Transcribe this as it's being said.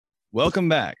Welcome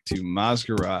back to Moz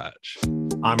Garage.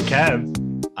 I'm Kev.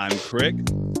 I'm Crick.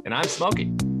 And I'm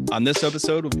Smokey. On this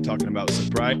episode, we'll be talking about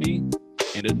sobriety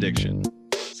and addiction.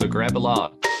 So grab a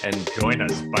log And join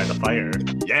us by the fire.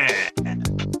 Yeah.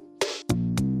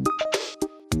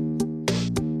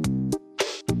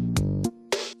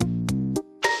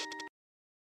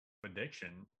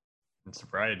 Addiction and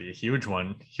sobriety, a huge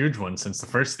one since the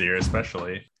first year,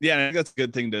 especially. Yeah, I think that's a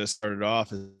good thing to start it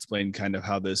off and explain kind of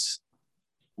how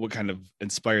what kind of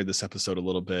inspired this episode a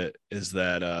little bit is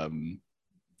that,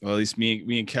 well, at least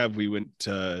me and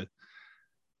Kev,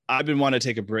 I've been wanting to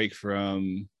take a break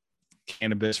from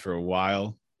cannabis for a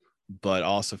while, but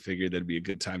also figured that'd be a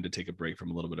good time to take a break from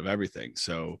a little bit of everything.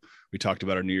 So we talked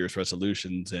about our New Year's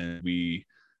resolutions and we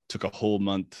took a whole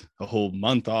month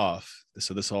off.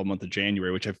 So this whole month of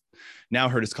January, which I've now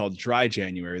heard is called dry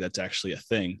January. That's actually a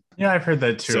thing. Yeah, I've heard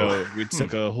that too. So we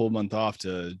took a whole month off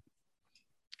to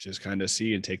just kind of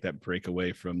see and take that break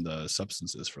away from the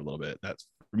substances for a little bit. That's,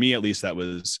 for me at least, that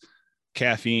was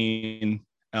caffeine,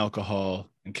 alcohol,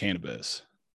 and cannabis.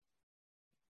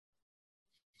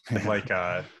 Like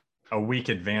a week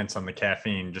advance on the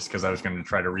caffeine just because I was going to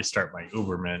try to restart my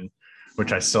Uberman,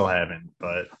 which I still haven't.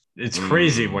 But it's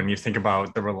crazy when you think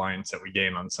about the reliance that we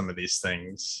gain on some of these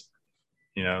things.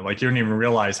 You know, like you don't even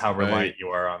realize how reliant you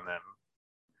are on them.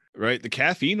 Right. The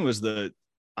caffeine was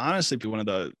honestly one of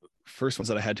the first ones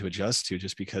that I had to adjust to,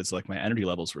 just because like my energy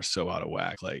levels were so out of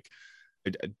whack. Like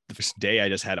the first day I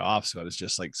just had off, so I was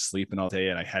just like sleeping all day,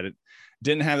 and I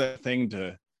didn't have that thing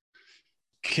to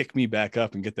kick me back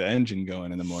up and get the engine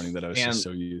going in the morning that I was just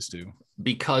so used to.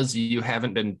 Because you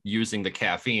haven't been using the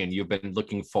caffeine, you've been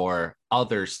looking for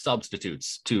other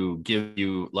substitutes to give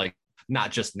you like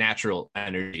not just natural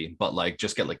energy, but like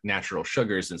just get like natural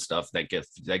sugars and stuff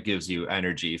that gives you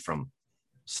energy from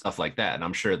stuff like that. And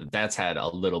I'm sure that's had a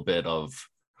little bit of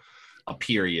a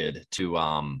period to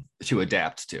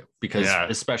adapt to, because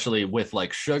especially with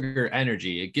like sugar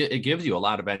energy, it gives you a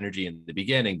lot of energy in the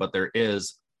beginning, but there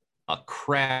is a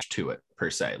crash to it per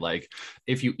se. Like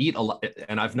if you eat a lot,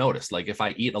 and I've noticed, like if I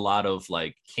eat a lot of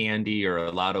like candy or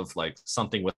a lot of like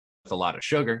something with a lot of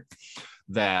sugar,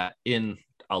 that in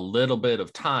a little bit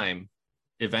of time,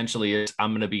 eventually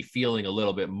I'm going to be feeling a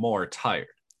little bit more tired.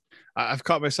 I've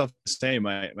caught myself the same.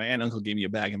 My aunt and uncle gave me a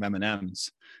bag of M&Ms,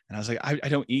 and I was like, I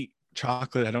don't eat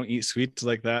chocolate, I don't eat sweets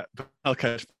like that, but I'll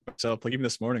catch myself. Like even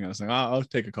this morning I was like, I'll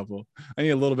take a couple. I need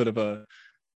a little bit of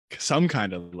some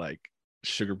kind of like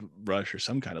sugar rush or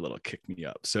some kind of little kick me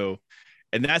up. So,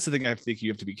 and that's the thing I think you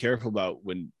have to be careful about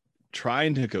when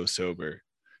trying to go sober,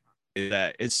 is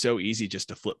that it's so easy just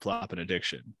to flip-flop an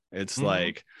addiction. It's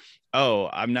like, oh,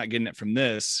 I'm not getting it from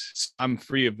this, so I'm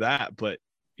free of that, but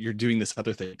you're doing this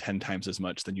other thing 10 times as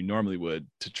much than you normally would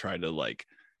to try to like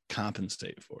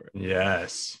compensate for it.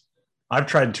 Yes. I've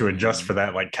tried to adjust for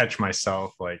that, like catch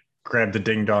myself, like grab the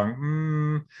ding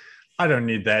dong. I don't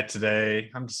need that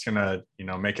today. I'm just gonna,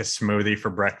 make a smoothie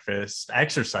for breakfast.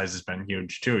 Exercise has been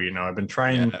huge too. I've been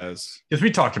trying, because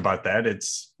we talked about that.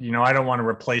 It's, I don't want to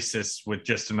replace this with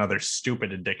just another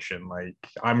stupid addiction. Like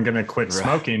I'm gonna quit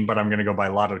smoking, but I'm gonna go buy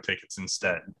lotto tickets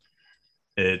instead.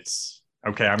 It's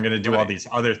okay. I'm gonna do all these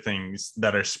other things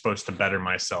that are supposed to better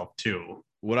myself too.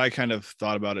 What I kind of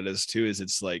thought about it as too is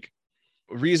it's like,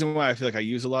 reason why I feel like I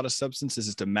use a lot of substances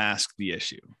is to mask the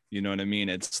issue. You know what I mean?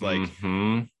 It's like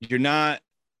you're not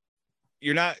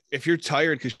if you're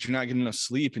tired because you're not getting enough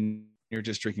sleep and you're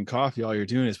just drinking coffee, all you're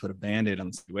doing is put a band-aid on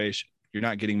the situation. You're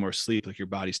not getting more sleep like your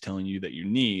body's telling you that you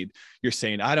need. You're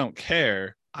saying, I don't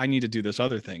care, I need to do this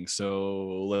other thing,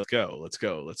 so let's go.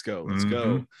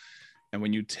 And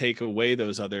when you take away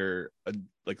those other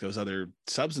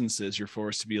substances, you're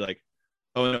forced to be like,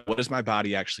 oh no, what does my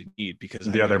body actually need? Because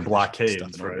the other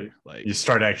blockades, right? Like you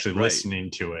start actually listening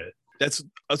to it. That's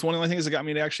one of the things that got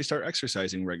me to actually start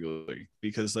exercising regularly,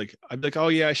 because like I'm like, oh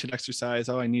yeah, I should exercise.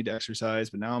 Oh, I need to exercise.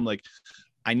 But now I'm like,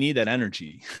 I need that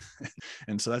energy.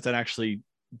 And so that's an actually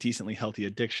decently healthy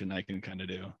addiction I can kind of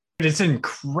do. It's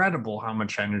incredible how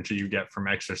much energy you get from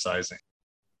exercising.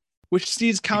 Which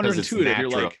seems counterintuitive. You're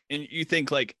like, and you think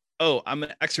like, oh, I'm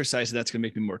gonna exercise and that's gonna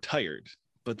make me more tired.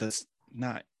 But that's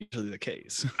not usually the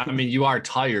case. I mean, you are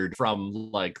tired from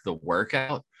like the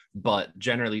workout, but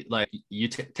generally like you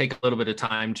take a little bit of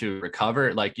time to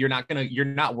recover. Like you're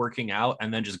not working out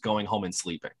and then just going home and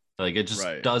sleeping. Like it just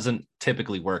doesn't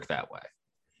typically work that way.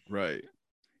 Right.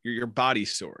 Your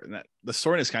body's sore, and that the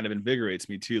soreness kind of invigorates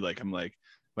me too. Like I'm like,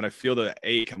 when I feel the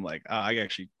ache, I'm like, I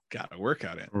actually got a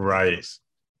workout in. Right.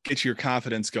 Get your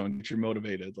confidence going, get you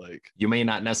motivated. Like you may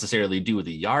not necessarily do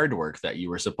the yard work that you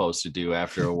were supposed to do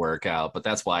after a workout, but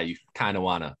that's why you kind of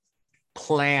want to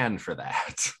plan for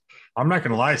that. I'm not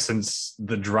gonna lie, since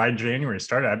the dry January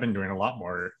started, I've been doing a lot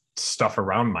more stuff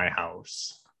around my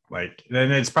house. Like,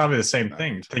 and it's probably the same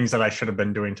thing. Things that I should have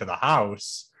been doing to the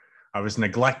house, I was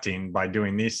neglecting by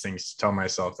doing these things to tell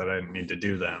myself that I didn't need to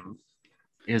do them.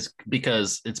 Is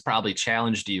because it's probably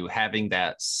challenged you having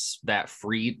that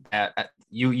free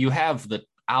you have the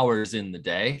hours in the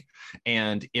day,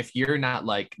 and if you're not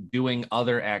like doing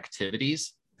other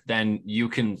activities, then you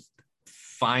can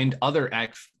find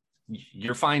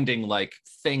you're finding like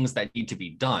things that need to be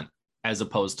done as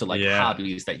opposed to like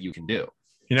hobbies that you can do.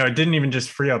 It didn't even just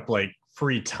free up like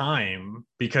free time,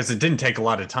 because it didn't take a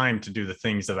lot of time to do the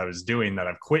things that I was doing that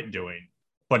I've quit doing,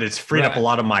 but it's freed up a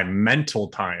lot of my mental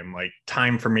time, like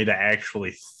time for me to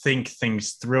actually think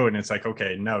things through. And it's like,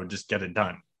 okay, no, just get it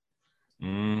done.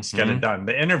 Just get it done.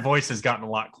 The inner voice has gotten a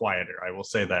lot quieter, I will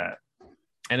say that.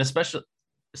 And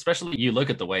especially you look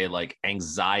at the way like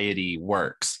anxiety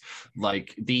works,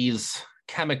 like these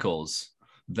chemicals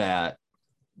that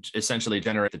essentially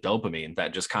generate the dopamine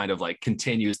that just kind of like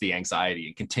continues the anxiety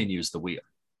and continues the wheel.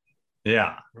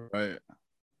 Yeah. Right.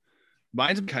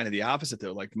 Mine's kind of the opposite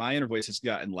though. Like my inner voice has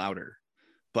gotten louder,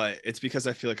 but it's because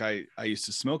I feel like I used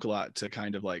to smoke a lot to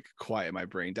kind of like quiet my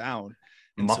brain down.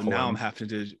 And so now I'm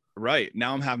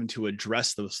having to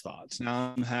address those thoughts.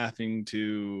 Now I'm having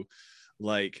to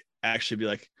like actually be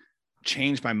like,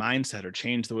 change my mindset or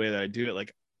change the way that I do it.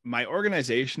 Like my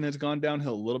organization has gone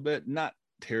downhill a little bit, not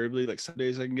terribly. Like some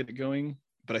days I can get it going,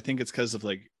 but I think it's because of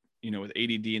like, with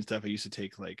ADD and stuff, I used to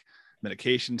take like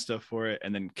medication stuff for it.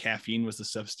 And then caffeine was the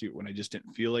substitute when I just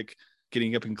didn't feel like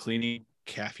getting up and cleaning.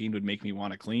 Caffeine would make me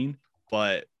want to clean,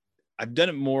 but I've done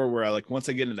it more where I like, once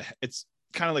I get into it's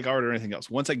kind of like art or anything else.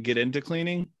 Once I get into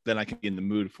cleaning, then I can be in the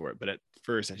mood for it. But at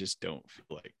first I just don't feel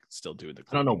like still doing the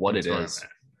cleaning. I don't know what it is.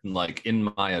 Like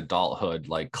in my adulthood,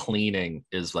 like cleaning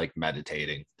is like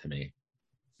meditating to me.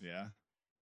 Yeah.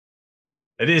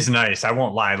 It is nice. I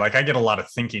won't lie. Like I get a lot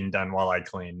of thinking done while I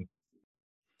clean.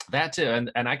 That too.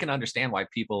 And I can understand why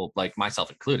people, like myself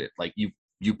included, like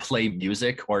you play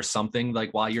music or something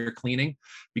like while you're cleaning,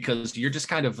 because you're just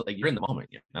kind of like, you're in the moment,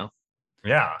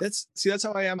 Yeah. That's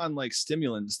how I am on like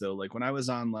stimulants though. Like when I was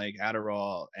on like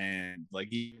Adderall and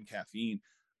like even caffeine,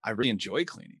 I really enjoy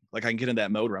cleaning. Like I can get in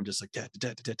that mode where I'm just like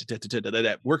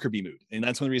that worker bee mood. And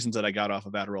that's one of the reasons that I got off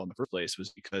of Adderall in the first place, was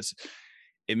because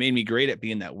it made me great at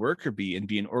being that worker bee and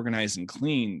being organized and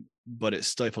clean, but it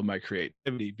stifled my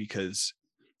creativity because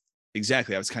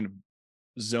exactly I was kind of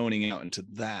zoning out into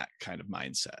that kind of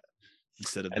mindset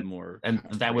instead of the more. And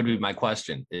that would be my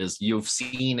question, is you've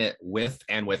seen it with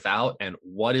and without, and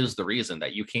what is the reason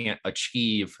that you can't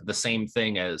achieve the same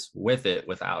thing as with it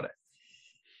without it?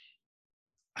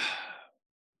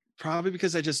 Probably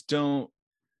because I don't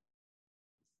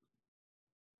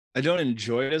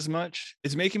enjoy it as much.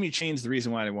 It's making me change the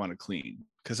reason why I want to clean,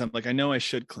 because I'm like, I know I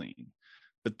should clean,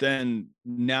 but then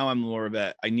now I'm more of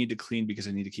that I need to clean because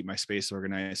I need to keep my space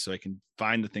organized so I can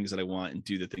find the things that I want and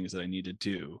do the things that I need to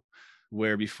do.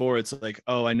 Where before it's like,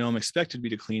 oh, I know I'm expected to be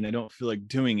to clean. I don't feel like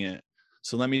doing it.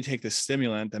 So let me take this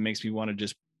stimulant that makes me want to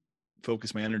just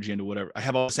focus my energy into whatever. I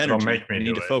have all this energy. I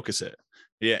need to focus it.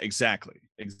 Yeah, exactly.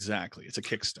 It's a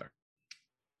kickstart.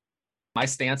 My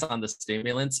stance on the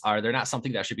stimulants are they're not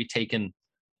something that should be taken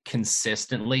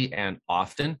consistently and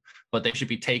often, but they should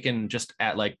be taken just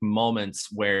at like moments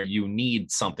where you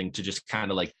need something to just kind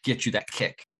of like get you that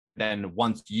kick. Then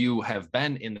once you have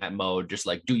been in that mode, just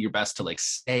like do your best to like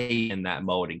stay in that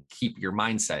mode and keep your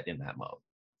mindset in that mode.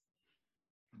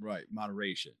 Right.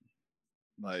 Moderation.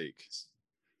 Like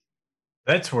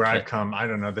that's where I've come. I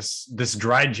don't know. This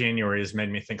dry January has made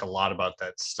me think a lot about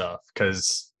that stuff,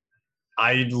 because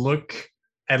I look,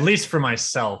 at least for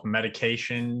myself,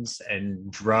 medications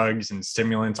and drugs and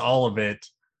stimulants, all of it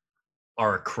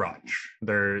are a crutch.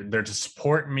 They're to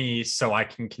support me so I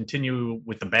can continue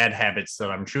with the bad habits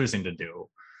that I'm choosing to do.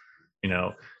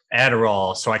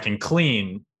 Adderall so I can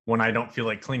clean when I don't feel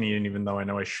like cleaning, even though I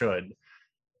know I should.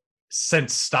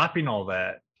 Since stopping all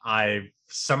that, I've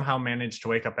somehow managed to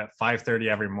wake up at 5:30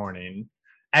 every morning,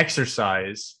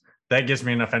 exercise. That gives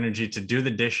me enough energy to do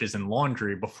the dishes and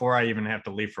laundry before I even have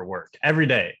to leave for work every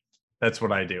day. That's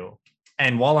what I do.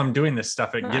 And while I'm doing this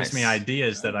stuff, it gives me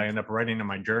ideas that I end up writing in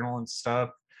my journal and stuff,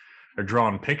 or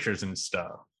drawing pictures and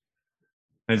stuff.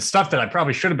 And it's stuff that I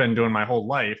probably should have been doing my whole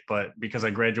life, but because I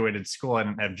graduated school, I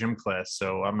didn't have gym class,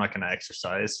 so I'm not going to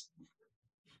exercise.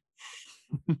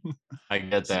 I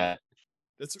get that.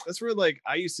 That's where like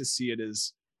I used to see it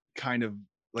as kind of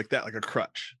like that, like a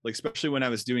crutch, like especially when I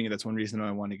was doing it. That's one reason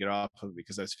I wanted to get off of it,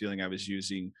 because I was feeling I was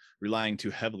relying too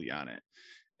heavily on it.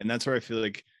 And that's where I feel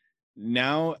like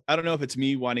now, I don't know if it's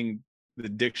me wanting the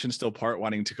addiction still part,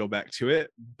 wanting to go back to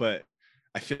it, but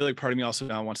I feel like part of me also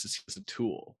now wants to see it as a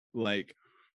tool. Like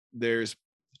I'm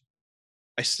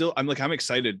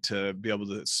excited to be able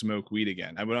to smoke weed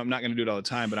again. I'm not going to do it all the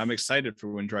time, but I'm excited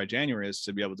for when dry January is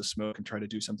to be able to smoke and try to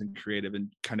do something creative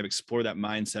and kind of explore that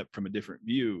mindset from a different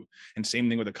view. And same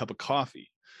thing with a cup of coffee.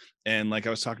 And like I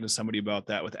was talking to somebody about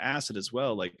that with acid as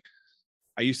well. Like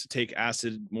I used to take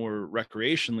acid more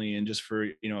recreationally and just for,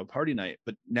 a party night.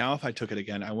 But now if I took it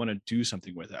again, I want to do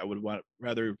something with it. I would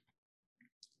rather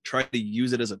try to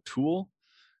use it as a tool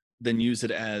than use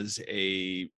it as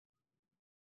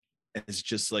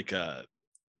just like an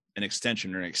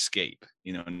extension or an escape.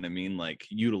 You know what I mean? Like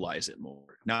utilize it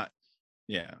more, not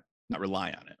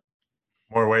rely on it.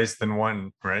 More ways than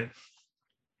one, right?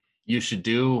 You should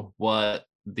do what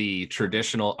the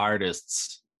traditional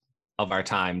artists of our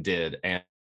time did and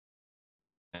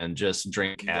just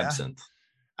drink absinthe.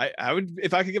 I would,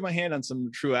 if I could get my hand on some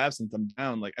true absinthe, I'm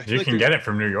down. Like you can get it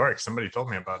from New York. Somebody told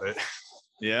me about it.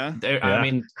 Yeah. I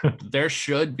mean, there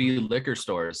should be liquor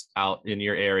stores out in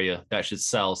your area that should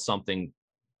sell something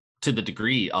to the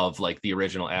degree of like the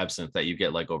original absinthe that you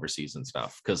get like overseas and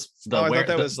stuff. Because I thought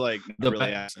that was like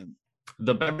really absinthe.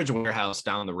 The beverage warehouse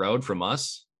down the road from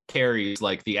us carries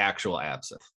like the actual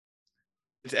absinthe.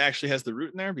 It actually has the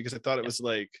root in there, because I thought it was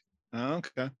like, oh,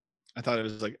 okay. I thought it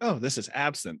was like, oh, this is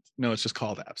absinthe. No, it's just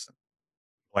called absinthe.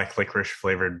 Like licorice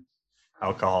flavored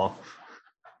alcohol.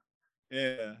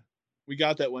 Yeah. We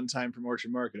got that one time from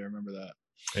Orchard Market. I remember that.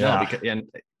 Yeah. No,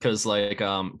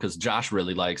 because Josh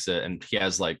really likes it, and he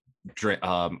has like drink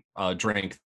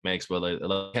makes with it.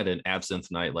 I had an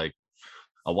absinthe night like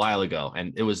a while ago,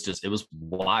 and it was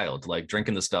wild, like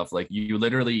drinking the stuff. Like you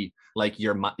literally, like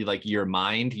your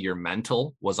mind, your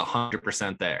mental was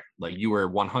 100% there. Like you were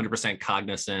 100%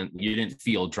 cognizant. You didn't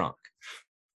feel drunk,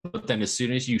 but then as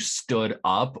soon as you stood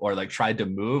up or like tried to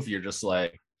move, you're just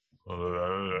like,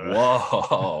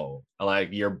 whoa. Like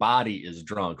your body is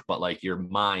drunk, but like your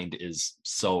mind is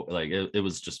so like it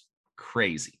was just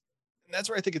crazy. And that's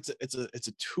where I think it's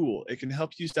a tool. It can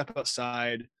help you step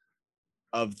outside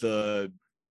of the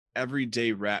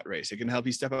everyday rat race. It can help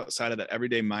you step outside of that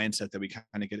everyday mindset that we kind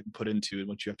of get put into and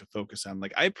what you have to focus on.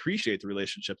 Like I appreciate the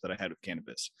relationship that I had with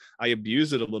cannabis. I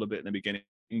abused it a little bit in the beginning,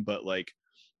 but like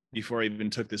before I even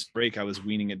took this break, I was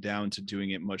weaning it down to doing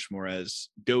it much more as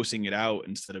dosing it out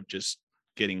instead of just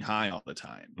getting high all the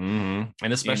time. Mm-hmm.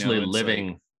 And especially living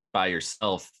like, by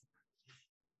yourself.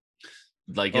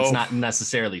 Like it's not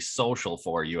necessarily social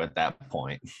for you at that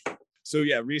point. So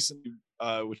yeah, recently,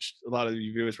 which a lot of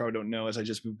you viewers probably don't know, is I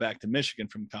just moved back to Michigan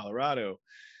from Colorado,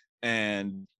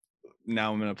 and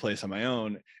now I'm in a place on my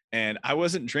own. And I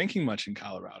wasn't drinking much in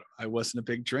Colorado. I wasn't a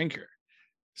big drinker.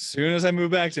 Soon as I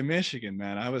moved back to Michigan,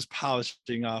 man, I was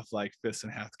polishing off like fifths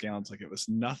and half gallons like it was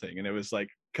nothing. And it was like,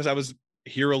 because I was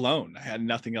here alone, I had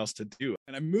nothing else to do.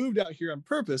 And I moved out here on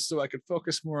purpose so I could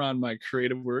focus more on my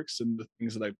creative works and the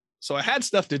things that so I had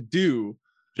stuff to do.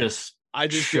 I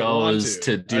just chose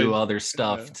to do other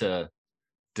stuff to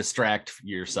distract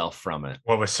yourself from it.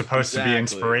 What was supposed to be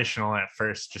inspirational at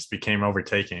first just became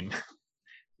overtaking.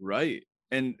 Right.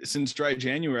 And since dry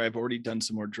January, I've already done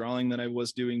some more drawing than I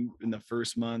was doing in the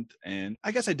first month. And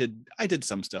I guess I did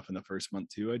some stuff in the first month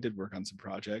too. I did work on some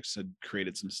projects. I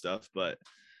created some stuff, but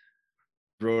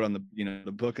wrote on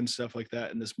the book and stuff like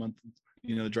that. And this month,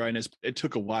 the dryness, it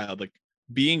took a while. Like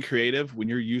being creative when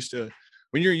you're used to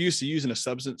using a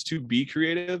substance to be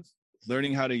creative,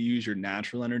 learning how to use your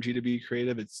natural energy to be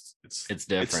creative, it's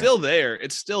different. It's still there.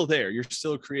 It's still there. You're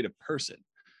still a creative person.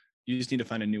 You just need to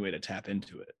find a new way to tap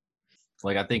into it.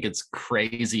 Like, I think it's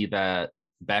crazy that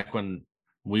back when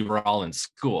we were all in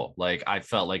school, like I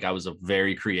felt like I was a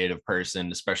very creative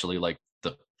person, especially like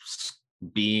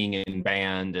being in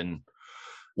band and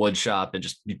wood shop and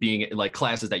just being like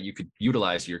classes that you could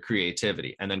utilize your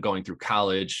creativity, and then going through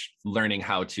college, learning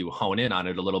how to hone in on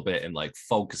it a little bit and like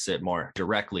focus it more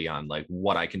directly on like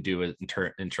what I can do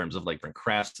in terms of like different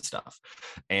crafts and stuff.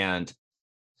 And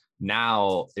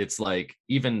now it's like,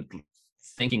 even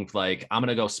thinking like I'm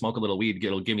gonna go smoke a little weed,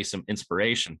 it'll give me some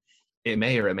inspiration. It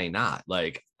may or it may not.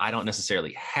 Like I don't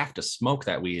necessarily have to smoke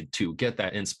that weed to get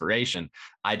that inspiration.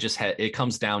 I just it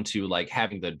comes down to like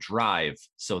having the drive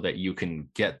so that you can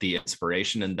get the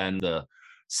inspiration, and then the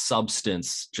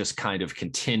substance just kind of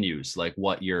continues like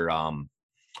what you're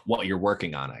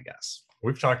working on, I guess.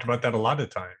 We've talked about that a lot of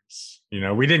times.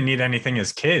 We didn't need anything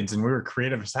as kids and we were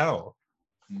creative as hell.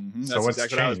 Mm-hmm. So that's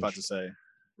exactly what I was about to say.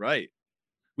 Right.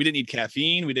 We didn't need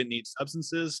caffeine. We didn't need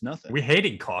substances, nothing. We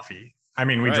hated coffee. I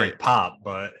mean, we drink pop,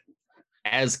 but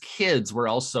as kids, we're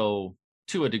also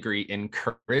to a degree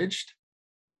encouraged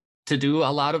to do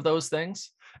a lot of those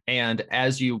things. And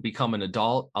as you become an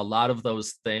adult, a lot of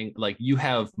those things, like you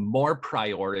have more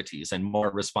priorities and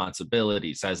more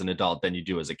responsibilities as an adult than you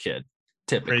do as a kid.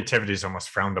 Typically, Creativity is almost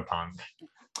frowned upon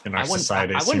in our I wouldn't,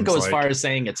 society. I wouldn't go as far like. as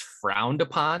saying it's frowned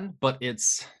upon, but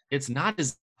it's not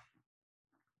as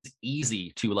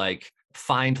easy to like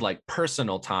find like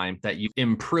personal time that you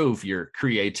improve your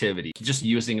creativity. Just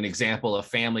using an example, a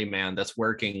family man that's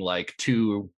working like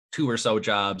two or so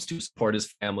jobs to support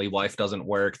his family. Wife doesn't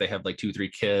work. They have like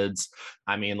 2-3 kids.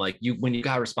 I mean, like when you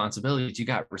got responsibilities, you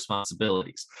got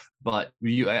responsibilities. But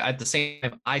you at the same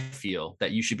time, I feel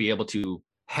that you should be able to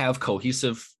have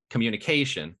cohesive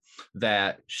communication,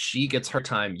 that she gets her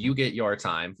time, you get your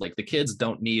time. Like the kids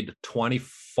don't need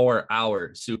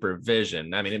 24-hour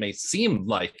supervision. I mean, it may seem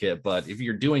like it, but if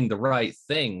you're doing the right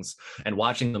things and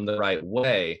watching them the right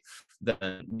way,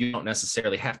 then you don't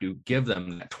necessarily have to give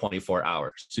them that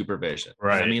 24-hour supervision.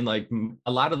 Right. I mean, like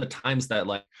a lot of the times that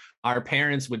like our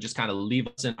parents would just kind of leave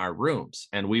us in our rooms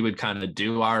and we would kind of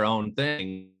do our own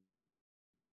thing.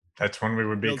 That's when we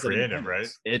would be creative, right?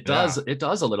 It does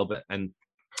a little bit. And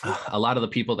a lot of the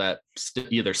people that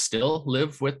either still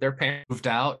live with their parents, moved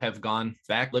out, have gone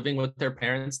back living with their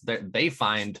parents, that they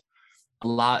find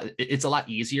it's a lot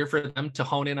easier for them to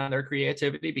hone in on their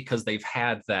creativity because they've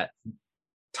had that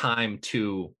time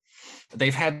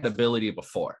they've had the ability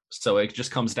before. So it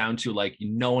just comes down to like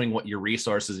knowing what your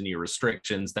resources and your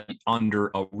restrictions that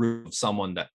under a roof of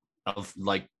someone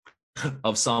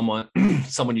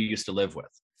someone you used to live with.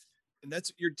 And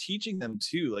that's, you're teaching them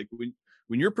too. Like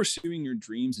when you're pursuing your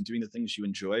dreams and doing the things you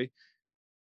enjoy,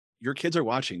 your kids are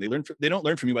watching. They don't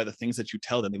learn from you by the things that you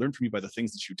tell them. They learn from you by the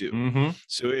things that you do. Mm-hmm.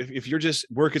 So if you're just,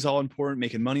 work is all important,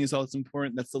 making money is all that's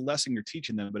important, that's the lesson you're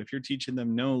teaching them. But if you're teaching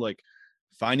them, no, like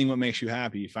finding what makes you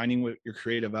happy, finding what your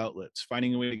creative outlets,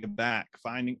 finding a way to get back,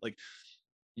 finding, like,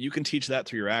 you can teach that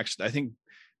through your actions. I think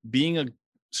being a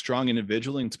strong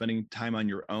individual and spending time on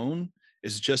your own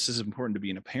is just as important to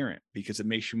being a parent, because it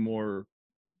makes you more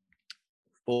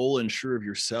full and sure of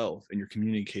yourself, and you're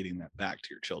communicating that back to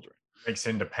your children. Makes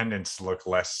independence look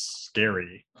less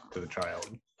scary to the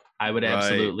child. I would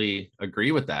absolutely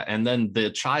agree with that. And then the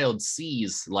child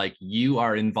sees like you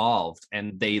are involved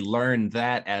and they learn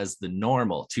that as the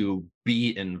normal to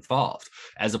be involved,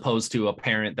 as opposed to a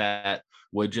parent that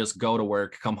would just go to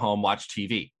work, come home, watch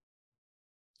TV.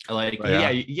 Like,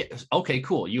 yeah, okay,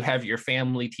 cool. You have your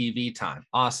family TV time.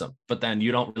 Awesome. But then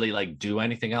you don't really like do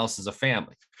anything else as a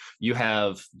family. You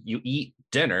eat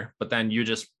dinner, but then you're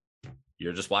just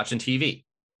watching TV.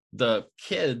 The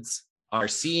kids are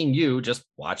seeing you just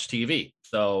watch TV.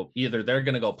 So either they're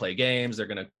going to go play games, they're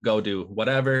going to go do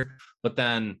whatever, but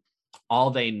then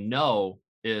all they know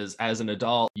is as an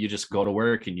adult, you just go to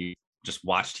work and you just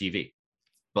watch TV.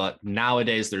 But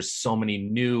nowadays there's so many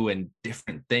new and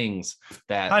different things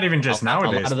that not even just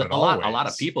nowadays, a lot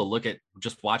of people look at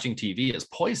just watching TV as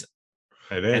poison.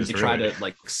 It is, and to try to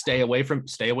like stay away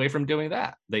from doing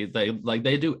that. They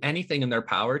do anything in their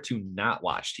power to not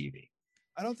watch TV.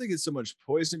 I don't think it's so much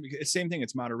poison, because it's the same thing.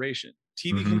 It's moderation.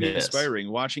 TV can be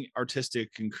inspiring. Watching artistic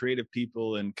and creative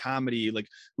people and comedy, like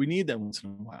we need them once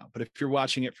in a while. But if you're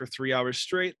watching it for 3 hours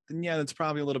straight, then yeah, that's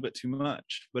probably a little bit too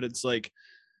much. But it's like,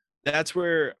 that's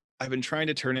where I've been trying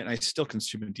to turn it, and I still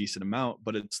consume a decent amount,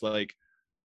 but it's like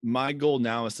my goal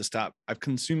now is to stop. I've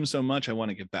consumed so much, I want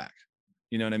to get back.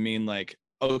 You know what I mean? Like,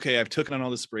 okay, I've taken on all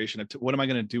this inspiration. What am I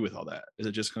going to do with all that? Is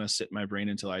it just going to sit in my brain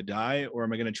until I die? Or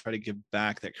am I going to try to give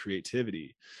back that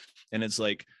creativity? And it's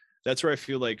like, that's where I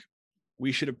feel like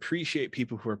we should appreciate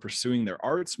people who are pursuing their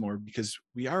arts more, because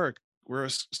we're a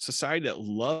society that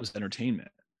loves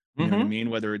entertainment. You know what I mean?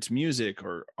 Whether it's music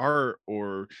or art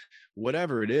or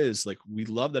whatever it is, like we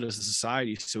love that as a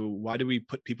society. So why do we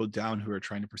put people down who are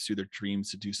trying to pursue their dreams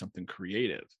to do something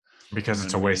creative? Because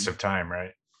it's a waste of time,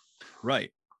 right?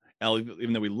 Right.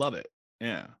 Even though we love it.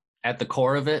 Yeah. At the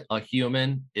core of it, a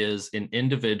human is an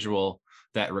individual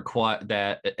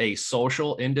a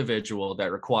social individual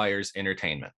that requires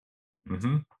entertainment.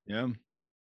 Mm-hmm. Yeah.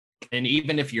 And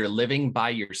even if you're living by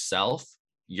yourself,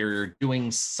 you're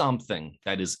doing something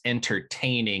that is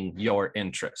entertaining your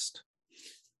interest.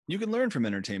 You can learn from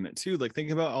entertainment too. Like,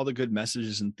 think about all the good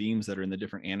messages and themes that are in the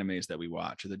different animes that we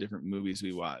watch or the different movies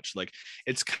we watch. Like,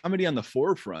 it's comedy on the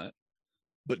forefront,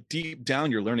 but deep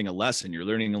down you're learning a lesson. You're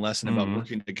learning a lesson about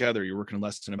working together. You're working a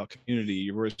lesson about community.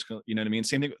 You know what I mean?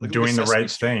 Same thing. Like doing the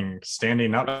right thing,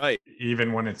 standing up, right,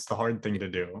 even when it's the hard thing to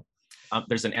do.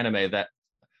 There's an anime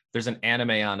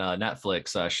on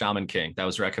Netflix, Shaman King, that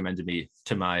was recommended me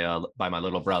to by my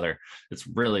little brother. It's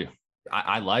really,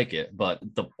 I like it, but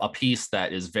a piece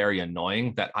that is very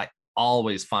annoying, that I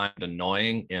always find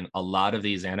annoying in a lot of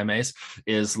these animes,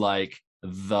 is like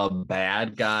the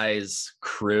bad guys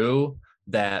crew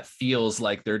that feels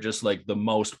like they're just like the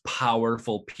most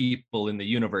powerful people in the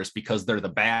universe because they're the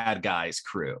bad guys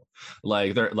crew.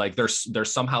 Like they're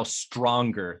somehow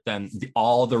stronger than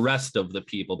all the rest of the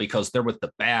people because they're with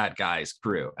the bad guys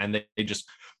crew, and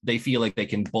they feel like they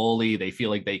can bully, they feel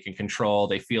like they can control,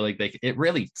 they feel like it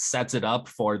really sets it up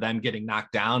for them getting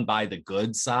knocked down by the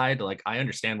good side. Like, I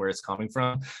understand where it's coming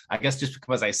from. I guess just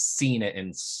because I've seen it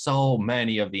in so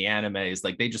many of the animes,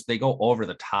 like they go over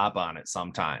the top on it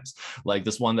sometimes. Like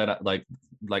this one that like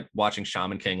watching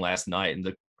Shaman King last night, and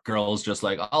the girl's just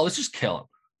like, oh, let's just kill him.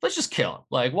 Let's just kill him.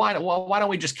 Like, why don't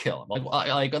we just kill him?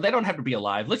 Like they don't have to be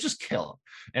alive. Let's just kill him.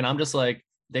 And I'm just like,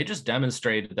 they just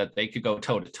demonstrated that they could go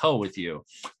toe to toe with you.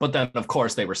 But then, of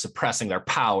course, they were suppressing their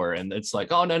power. And it's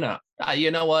like, oh, no.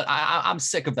 You know what? I'm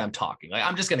sick of them talking. Like,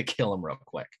 I'm just going to kill them real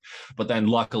quick. But then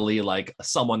luckily, like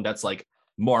someone that's like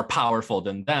more powerful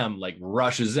than them, like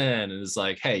rushes in and is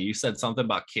like, hey, you said something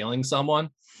about killing someone.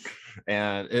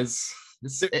 And it's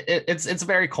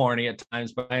very corny at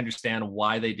times, but I understand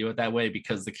why they do it that way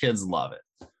because the kids love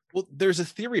it. Well, there's a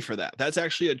theory for that. That's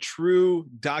actually a true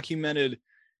documented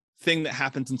thing that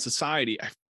happens in society.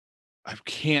 I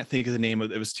can't think of the name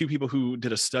of it. It was two people who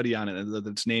did a study on it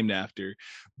that's named after,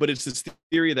 but it's this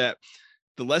theory that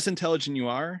the less intelligent you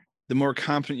are, the more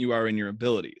confident you are in your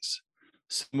abilities.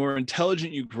 So the more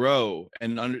intelligent you grow,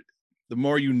 and the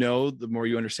more you know, the more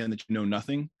you understand that you know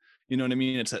nothing. You know what I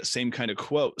mean? It's that same kind of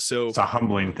quote. So it's a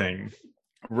humbling thing.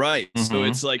 Right. Mm-hmm. So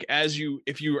it's like,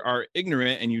 if you are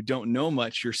ignorant and you don't know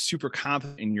much, you're super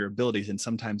confident in your abilities and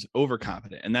sometimes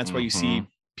overconfident. And that's why you see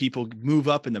people move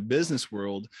up in the business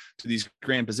world to these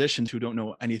grand positions who don't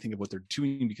know anything of what they're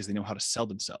doing because they know how to sell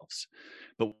themselves.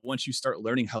 But once you start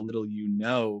learning how little you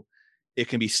know, it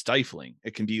can be stifling.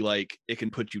 It can be like, it can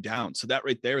put you down. So that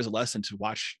right there is a lesson to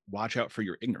watch out for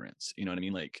your ignorance. You know what I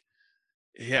mean? Like,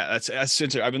 yeah, that's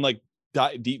I've been like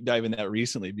deep diving that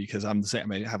recently because I'm the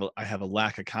same. I have a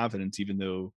lack of confidence, even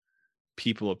though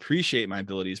people appreciate my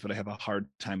abilities, but I have a hard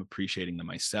time appreciating them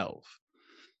myself.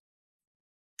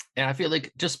 And I feel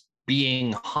like just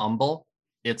being humble,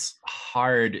 it's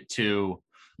hard to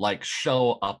like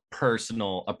show a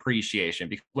personal appreciation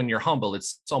because when you're humble,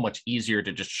 it's so much easier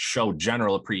to just show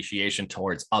general appreciation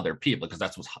towards other people because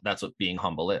that's what being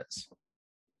humble is.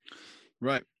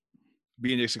 Right.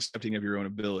 Being just accepting of your own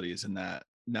abilities and that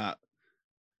not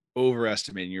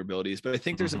overestimating your abilities. But I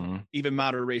think there's even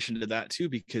moderation to that too,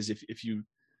 because if you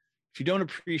don't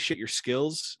appreciate your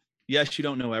skills, yes, you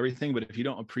don't know everything, but if you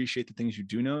don't appreciate the things you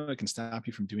do know, it can stop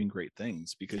you from doing great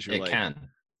things because you're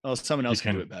oh, someone else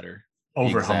can do it better.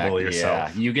 Over humble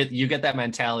yourself. Yeah. You get that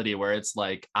mentality where it's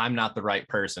like, I'm not the right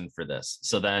person for this.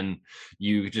 So then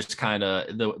you just kind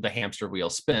of the hamster wheel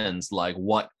spins. Like,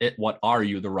 what are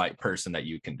you the right person that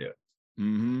you can do?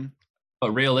 Mm-hmm.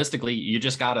 But realistically, you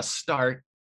just got to start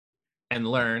and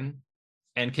learn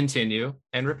and continue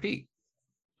and repeat.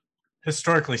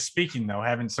 Historically speaking, though,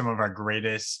 haven't some of our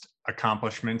greatest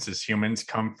accomplishments as humans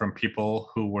come from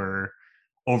people who were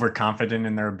overconfident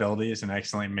in their abilities and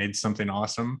accidentally made something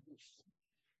awesome?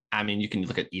 I mean, you can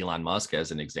look at Elon Musk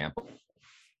as an example.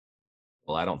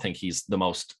 Well, I don't think he's the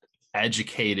most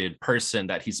educated person,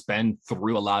 that he's been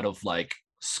through a lot of like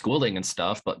schooling and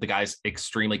stuff, but the guy's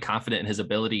extremely confident in his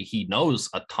ability. He knows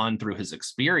a ton through his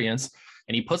experience,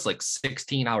 and he puts like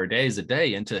 16-hour days a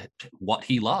day into what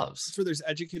he loves. So there's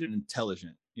educated and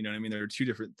intelligent. You know what I mean? There are two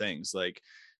different things. Like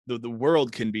the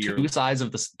world can be two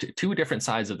different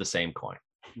sides of the same coin.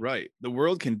 Right. The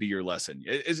world can be your lesson.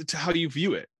 Is it how you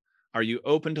view it? Are you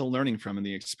open to learning from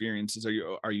the experiences?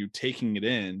 Are you taking it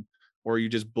in, or are you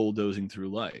just bulldozing through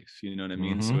life? You know what I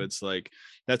mean? So it's like,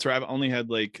 that's where I've only had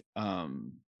like,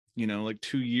 like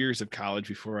 2 years of college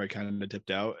before I kind of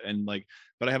dipped out, and like,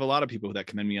 but I have a lot of people that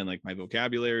commend me on like my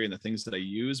vocabulary and the things that I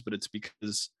use, but it's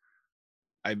because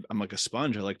I'm like a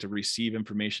sponge. I like to receive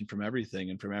information from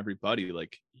everything and from everybody.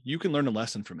 Like, you can learn a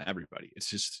lesson from everybody. It's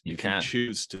just, you can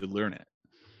choose to learn it.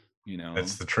 You know,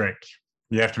 that's the trick.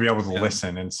 You have to be able to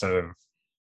listen instead of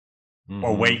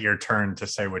or wait your turn to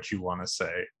say what you want to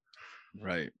say.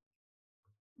 Right.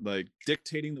 Like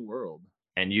dictating the world.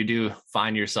 And you do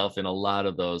find yourself in a lot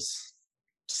of those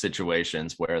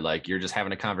situations where like you're just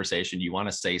having a conversation, you want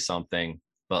to say something,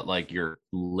 but like you're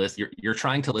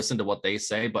trying to listen to what they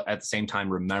say, but at the same time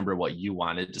remember what you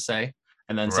wanted to say.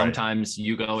 And then sometimes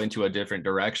you go into a different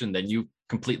direction, then you've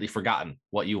completely forgotten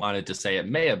what you wanted to say. It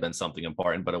may have been something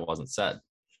important, but it wasn't said.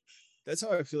 That's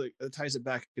how I feel like it ties it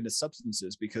back into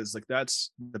substances, because like that's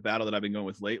the battle that I've been going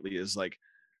with lately, is like,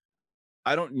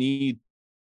 I don't need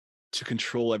to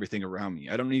control everything around me.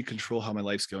 I don't need to control how my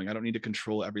life's going. I don't need to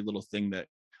control every little thing that,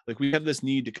 like, we have this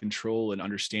need to control and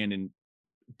understand and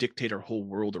dictate our whole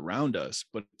world around us,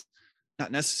 but it's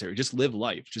not necessary. Just live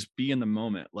life, just be in the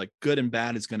moment. Like good and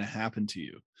bad is going to happen to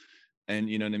you. And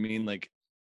you know what I mean? Like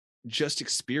just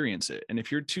experience it. And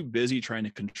if you're too busy trying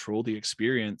to control the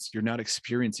experience, you're not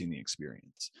experiencing the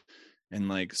experience. And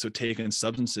like, so taking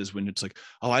substances when it's like,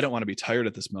 oh, I don't want to be tired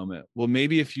at this moment. Well,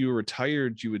 maybe if you were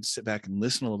tired, you would sit back and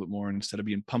listen a little bit more instead of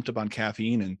being pumped up on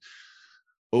caffeine and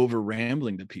over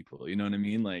rambling to people. You know what I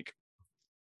mean? Like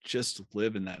just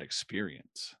live in that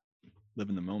experience, live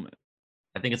in the moment.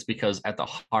 I think it's because at the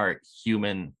heart,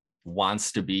 human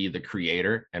wants to be the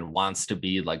creator and wants to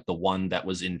be like the one that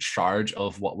was in charge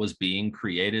of what was being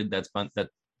created, that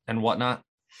and whatnot.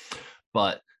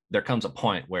 But there comes a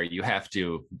point where you have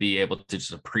to be able to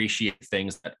just appreciate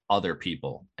things that other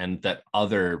people and that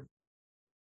other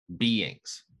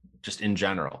beings just in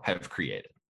general have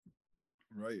created.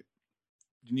 Right.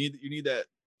 You need that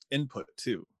input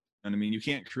too. And I mean, you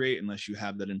can't create unless you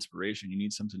have that inspiration. You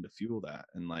need something to fuel that.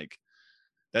 And like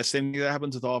that same thing that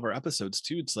happens with all of our episodes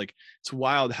too. It's like, it's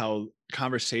wild how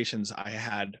conversations I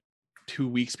had 2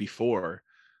 weeks before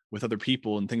with other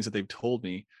people and things that they've told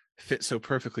me fit so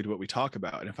perfectly to what we talk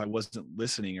about. And if I wasn't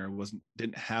listening or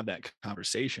didn't have that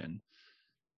conversation,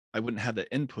 I wouldn't have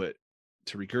the input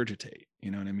to regurgitate. You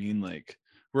know what I mean? Like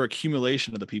we're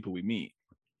accumulation of the people we meet.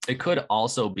 It could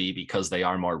also be because they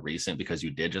are more recent, because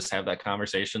you did just have that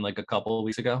conversation like a couple of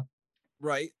weeks ago.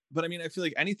 Right. But I mean, I feel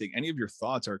like any of your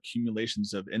thoughts are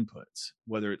accumulations of inputs,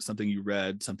 whether it's something you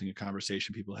read, something, a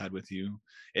conversation people had with you.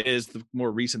 It is the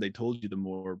more recent they told you, the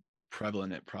more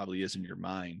prevalent it probably is in your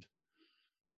mind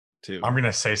too. I'm going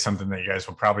to say something that you guys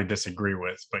will probably disagree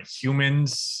with, but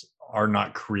humans are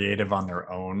not creative on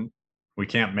their own. We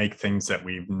can't make things that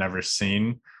we've never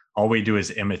seen. All we do is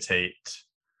imitate.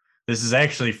 This is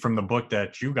actually from the book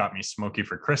that you got me, Smokey,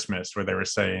 for Christmas, where they were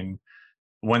saying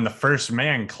when the first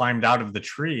man climbed out of the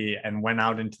tree and went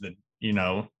out into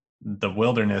the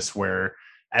wilderness where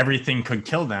everything could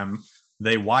kill them,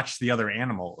 they watched the other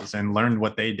animals and learned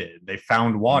what they did. They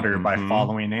found water by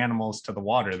following animals to the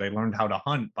water. They learned how to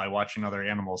hunt by watching other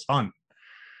animals hunt.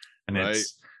 And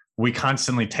we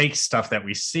constantly take stuff that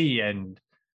we see and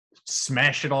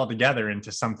smash it all together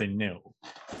into something new.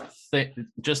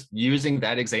 Just using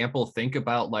that example, think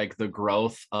about like the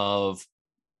growth of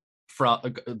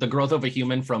a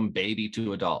human from baby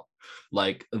to adult.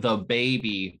 Like the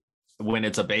baby, when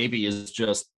it's a baby, is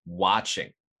just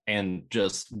watching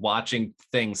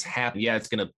things happen. Yeah, it's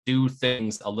going to do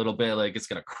things a little bit, like it's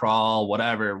going to crawl,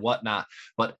 whatever, whatnot.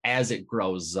 But as it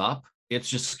grows up, it's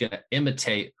just going to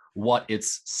imitate what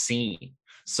it's seeing.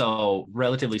 So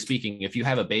relatively speaking, if you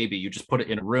have a baby, you just put it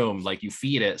in a room, like you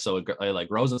feed it so it like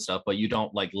grows and stuff, but you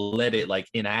don't like let it like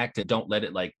enact it, don't let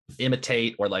it like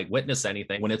imitate or like witness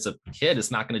anything. When it's a kid,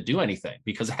 it's not going to do anything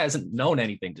because it hasn't known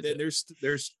anything to do.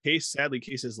 There's sadly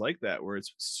cases like that where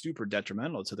it's super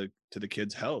detrimental to the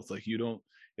kid's health. Like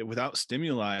without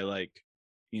stimuli, like,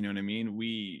 you know what I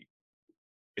mean?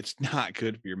 It's not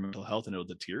good for your mental health and it'll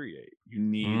deteriorate. You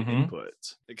need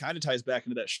inputs. It kind of ties back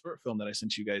into that short film that I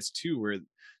sent you guys too, where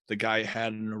the guy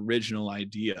had an original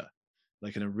idea,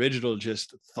 like an original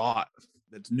just thought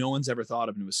that no one's ever thought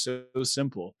of. And it was so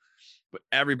simple, but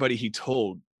everybody he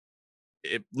told,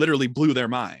 it literally blew their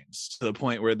minds to the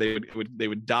point where they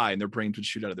would die and their brains would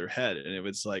shoot out of their head. And it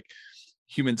was like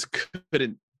humans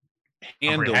couldn't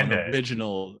handle an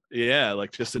original,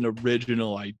 like just an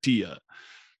original idea.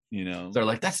 You know, they're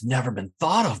like, that's never been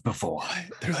thought of before.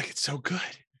 They're like, it's so good.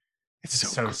 It's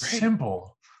so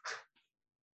simple.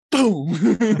 Boom.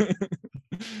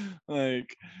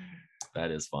 Like, that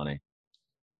is funny.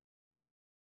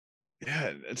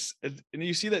 Yeah, and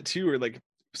you see that too, where like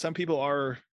some people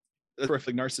are, like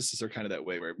narcissists are kind of that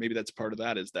way, where maybe that's part of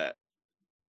that is that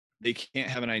they can't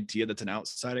have an idea that's an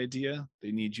outside idea.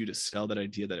 They need you to sell that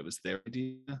idea that it was their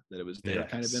idea, that it was their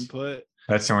kind of input.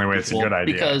 That's the only way it's a good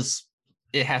idea. Because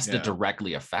it has to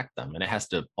directly affect them and it has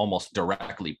to almost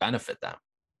directly benefit them.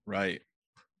 Right.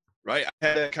 I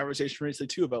had a conversation recently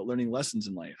too about learning lessons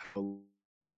in life. How,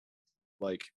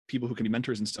 like people who can be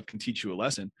mentors and stuff can teach you a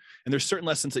lesson. And there's certain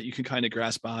lessons that you can kind of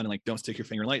grasp on and like, don't stick your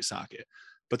finger in light socket.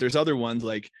 But there's other ones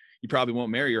like you probably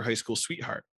won't marry your high school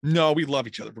sweetheart. No, we love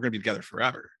each other. We're going to be together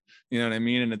forever. You know what I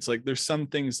mean? And it's like, there's some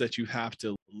things that you have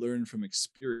to learn from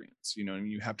experience. You know what I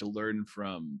mean? You have to learn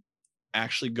from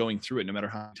actually going through it. No matter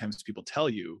how many times people tell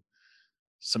you,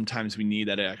 sometimes we need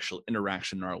that actual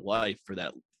interaction in our life for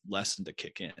that lesson to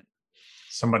kick in.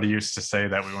 Somebody used to say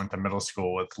that we went to middle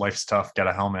school with life's tough, get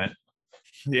a helmet.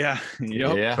 Yeah.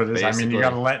 Yeah. But I mean, you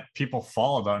got to let people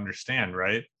fall to understand,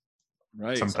 right?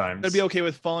 Right. Sometimes you gotta be okay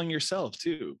with falling yourself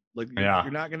too. Like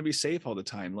you're not going to be safe all the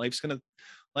time. Life's going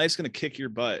to kick your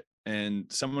butt And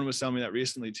someone was telling me that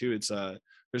recently too. It's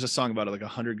there's a song about it, like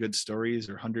 100 good stories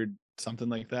or 100 something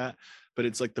like that. But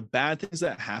it's like the bad things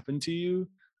that happen to you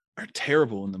are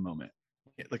terrible in the moment.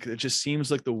 Like it just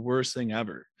seems like the worst thing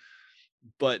ever.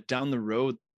 But down the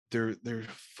road, they're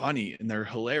funny and they're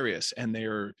hilarious and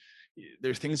they're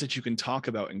things that you can talk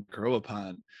about and grow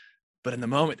upon. But in the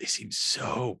moment, they seem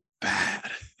so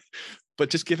bad. But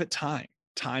just give it time.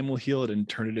 Time will heal it and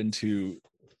turn it into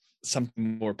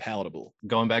something more palatable.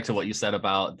 Going back to what you said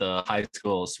about the high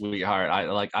school sweetheart,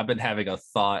 I've been having a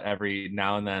thought every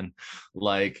now and then,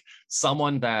 like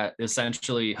someone that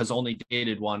essentially has only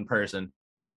dated one person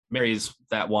marries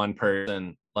that one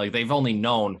person, like they've only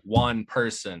known one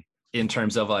person in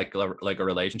terms of like a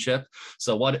relationship.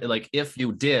 So what, like if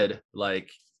you did, like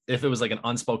if it was like an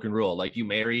unspoken rule, like you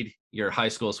married your high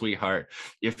school sweetheart,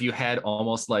 if you had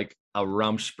almost like a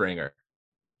Rumspringa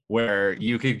where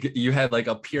you had like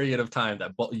a period of time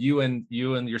that you and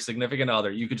your significant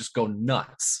other, you could just go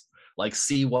nuts, like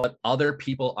see what other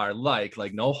people are like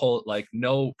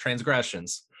no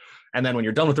transgressions. And then when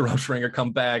you're done with the Rumspringa,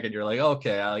 come back and you're like,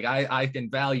 okay, I can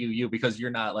value you because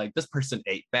you're not like this person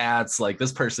ate bats, like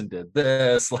this person did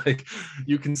this. Like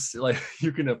you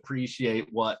can appreciate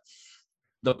what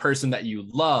the person that you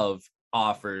love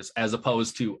offers as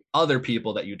opposed to other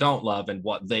people that you don't love and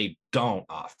what they don't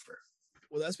offer.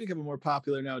 Well, that's becoming more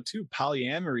popular now too.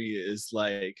 Polyamory is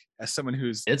like, as someone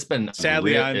who's it's been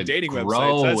sadly on dating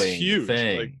websites, that's huge.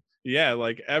 Like, yeah,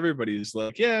 like everybody's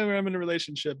like, yeah, I'm in a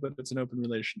relationship, but it's an open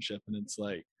relationship, and it's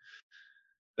like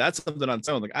that's something on its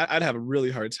own. Like I'd have a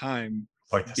really hard time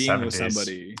like being 70s. With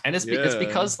somebody, and it's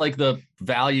because like the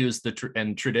values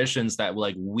and traditions that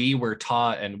like we were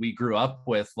taught and we grew up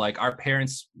with, like our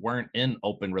parents weren't in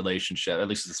open relationship, at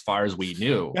least as far as we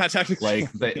knew. Yeah, technically,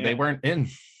 like they weren't in.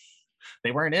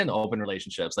 They weren't in open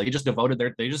relationships. Like they just devoted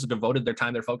their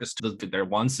time, their focus to their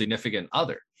one significant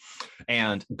other.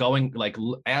 And going like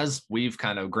as we've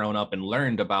kind of grown up and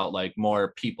learned about like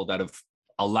more people that have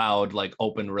allowed like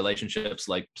open relationships,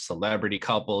 like celebrity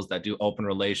couples that do open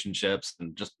relationships,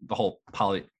 and just the whole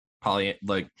poly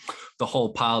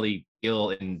deal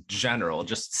in general,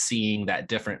 just seeing that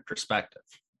different perspective.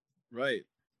 Right.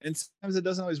 And sometimes it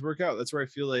doesn't always work out. That's where I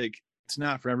feel like it's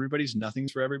not for everybody's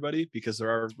nothing's for everybody, because there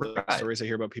are stories I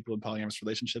hear about people in polyamorous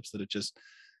relationships that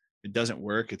it doesn't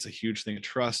work. It's a huge thing of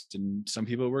trust, and some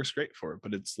people it works great for,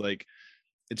 but it's like,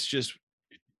 it's just,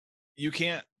 you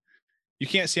can't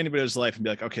see anybody else's life and be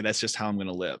like, okay, that's just how I'm going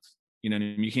to live. You know what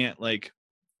I mean? You can't, like,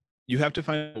 you have to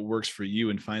find what works for you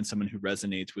and find someone who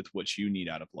resonates with what you need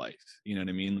out of life. You know what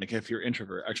I mean? Like if you're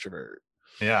introvert, extrovert.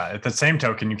 Yeah. At the same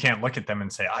token, you can't look at them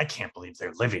and say, I can't believe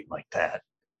they're living like that.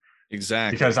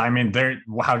 Exactly. Because I mean,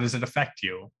 how does it affect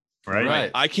you?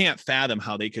 Right. I can't fathom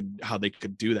how they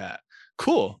could do that.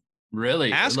 Cool.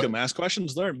 Really? Ask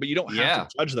questions, learn, but you don't have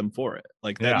to judge them for it.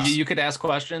 Like that. You could ask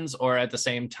questions, or at the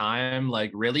same time,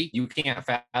 like, really, you can't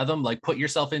fathom, like put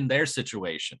yourself in their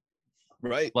situation.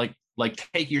 Right. Like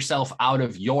take yourself out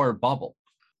of your bubble.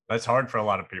 That's hard for a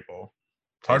lot of people.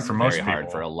 It's hard for most people. Hard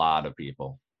for a lot of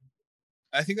people.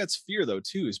 I think that's fear though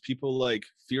too, is people like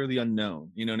fear the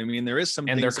unknown. You know what I mean? There is some,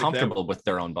 and they're comfortable with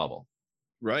their own bubble.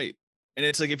 Right. And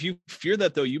it's like, if you fear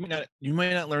that though, you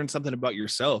might not learn something about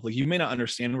yourself. Like you may not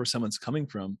understand where someone's coming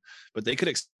from, but they could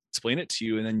explain it to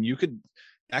you, and then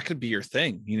that could be your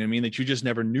thing. You know what I mean? That you just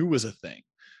never knew was a thing,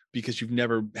 because you've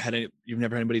never had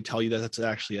anybody tell you that that's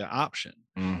actually an option.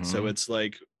 Mm-hmm. So it's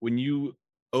like, when you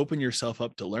open yourself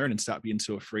up to learn and stop being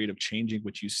so afraid of changing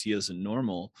what you see as a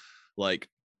normal, like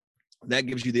that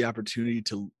gives you the opportunity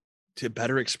to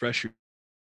better express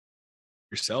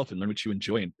yourself and learn what you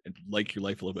enjoy and like your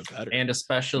life a little bit better. And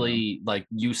especially like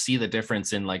you see the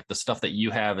difference in like the stuff that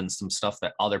you have and some stuff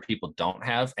that other people don't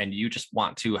have, and you just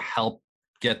want to help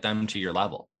get them to your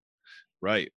level.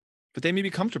 Right. But they may be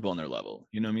comfortable on their level.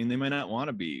 You know what I mean? They might not want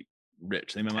to be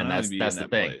rich. They might not want to be that's in the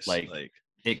that thing. place. Like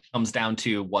it comes down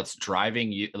to what's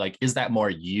driving you. Like, is that more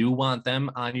you want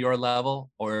them on your level,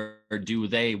 or do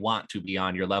they want to be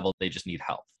on your level? They just need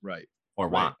help. Right. Or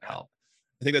want help.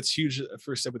 I think that's huge.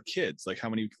 First step with kids. Like how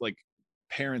many like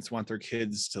parents want their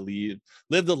kids to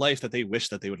live the life that they wish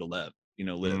that they would have lived.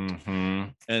 Mm-hmm.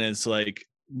 And it's like,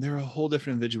 they're a whole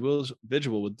different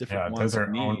individual with different wants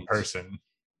and needs. Own person.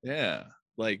 Yeah.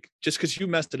 Like just because you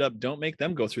messed it up, don't make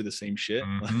them go through the same shit.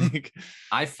 Mm-hmm. Like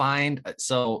I find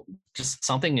just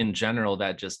something in general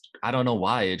that just, I don't know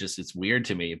why, it's weird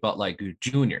to me, but like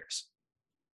juniors,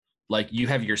 like you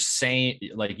have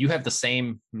the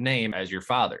same name as your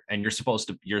father, and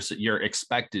you're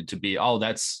expected to be,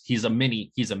 he's a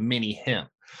mini him.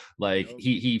 Like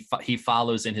he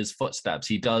follows in his footsteps.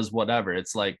 He does whatever.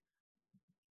 It's like,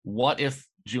 what if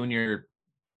Junior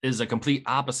is a complete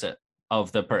opposite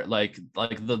of like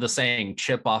the saying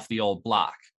chip off the old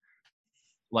block.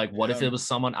 Like, what if it was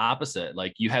someone opposite?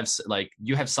 Like you have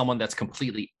someone that's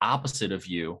completely opposite of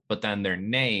you, but then their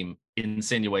name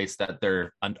insinuates that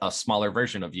they're a smaller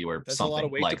version of you or That's something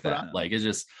like that. Like it's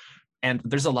just, and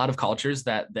there's a lot of cultures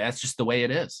that's just the way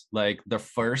it is. Like the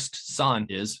first son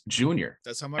is junior.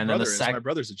 That's how my brother is. My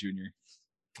brother's a junior.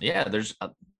 Yeah, there's,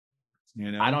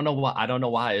 I don't know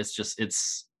why. It's just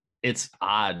it's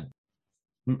odd.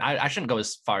 I shouldn't go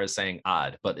as far as saying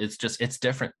odd, but it's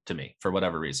different to me for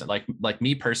whatever reason. Like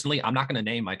me personally, I'm not going to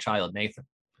name my child Nathan.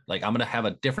 Like I'm going to have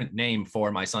a different name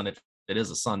for my son if it is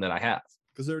a son that I have.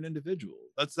 Because they're an individual.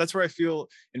 That's where I feel,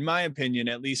 in my opinion,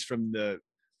 at least from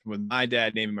with my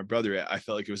dad naming my brother, I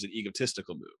felt like it was an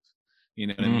egotistical move. You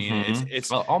know what I mean?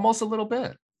 It's well, almost a little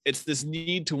bit. It's this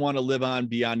need to want to live on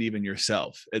beyond even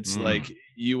yourself. It's like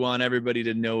you want everybody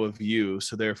to know of you,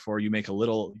 so therefore you make a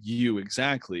little you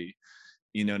exactly.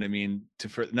 You know what I mean?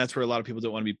 And that's where a lot of people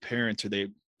don't want to be parents, or their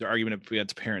argument if we had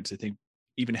to parents, I think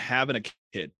even having a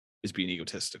kid is being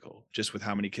egotistical, just with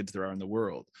how many kids there are in the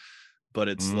world. But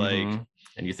it's like,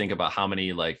 and you think about how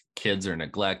many like kids are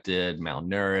neglected,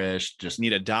 malnourished, just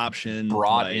need adoption,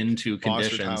 brought like, into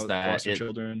conditions that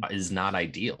children is not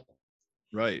ideal.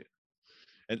 Right.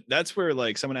 And that's where,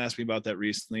 like, someone asked me about that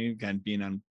recently, again, being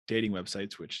on dating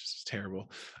websites, which is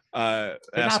terrible. They're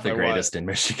not the greatest in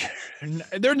Michigan.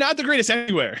 They're not the greatest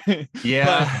anywhere.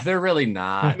 Yeah, they're really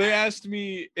not. They asked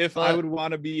me if I would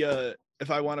want to be if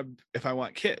I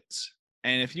want kids.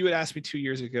 And if you had asked me 2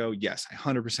 years ago, yes, I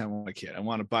 100% want a kid. I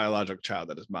want a biological child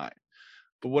that is mine.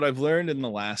 But what I've learned in the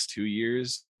last 2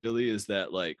 years really is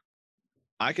that, like,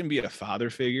 I can be a father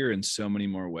figure in so many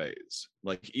more ways.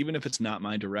 Like, even if it's not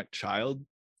my direct child,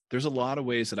 there's a lot of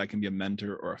ways that I can be a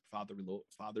mentor or a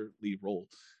fatherly role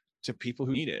to people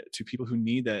who need it, to people who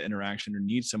need that interaction or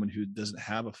need someone who doesn't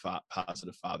have a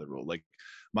positive father role. Like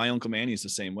my Uncle Manny is the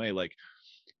same way. Like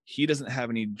he doesn't have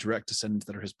any direct descendants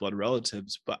that are his blood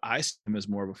relatives, but I see him as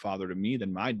more of a father to me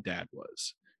than my dad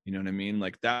was. You know what I mean?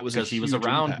 Like that was because he was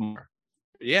around more.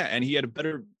 Yeah. And he had a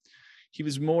better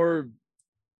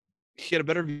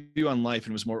view on life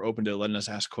and was more open to letting us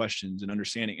ask questions and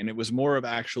understanding. And it was more of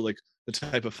actual, like, the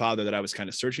type of father that I was kind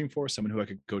of searching for, someone who I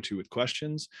could go to with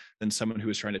questions, than someone who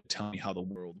was trying to tell me how the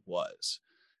world was.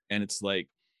 And it's like,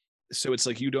 so it's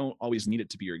like, you don't always need it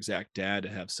to be your exact dad to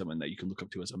have someone that you can look up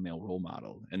to as a male role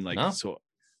model. And like, so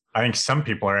I think some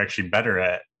people are actually better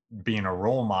at being a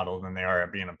role model than they are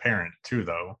at being a parent too,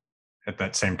 though, at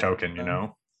that same token, you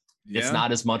know, it's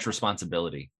not as much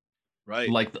responsibility. Right.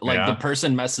 Like the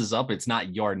person messes up, it's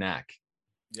not your neck.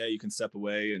 Yeah, you can step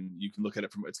away and you can look at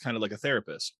it from, it's kind of like a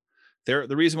therapist.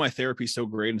 The reason why therapy is so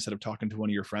great, instead of talking to one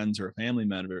of your friends or a family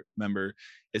member,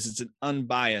 is it's an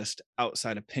unbiased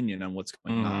outside opinion on what's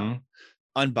going on.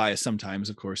 Unbiased sometimes,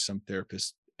 of course, some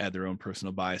therapists add their own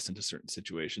personal bias into certain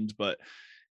situations, but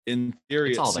in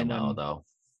theory, it's all they know, though.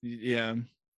 Yeah,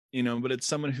 you know, but it's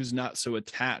someone who's not so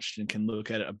attached and can look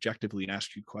at it objectively and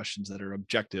ask you questions that are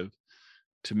objective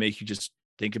to make you just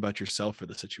think about yourself or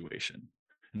the situation,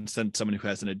 instead of someone who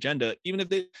has an agenda. Even if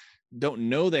they don't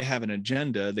know they have an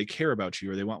agenda, they care about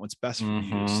you or they want what's best for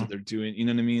you. So they're doing, you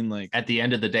know what I mean? Like at the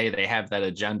end of the day, they have that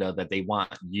agenda that they want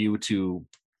you to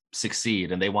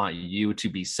succeed and they want you to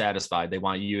be satisfied. They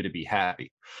want you to be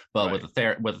happy. But with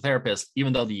a therapist,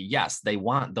 even though they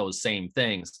want those same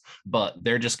things, but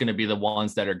they're just going to be the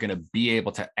ones that are going to be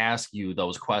able to ask you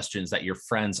those questions that your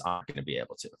friends aren't going to be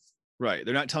able to. Right.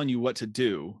 They're not telling you what to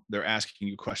do. They're asking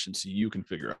you questions so you can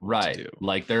figure out what to do.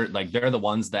 Like they're the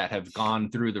ones that have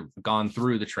gone through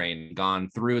the training, gone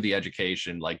through the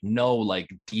education, like know like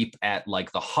deep at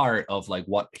like the heart of like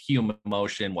what human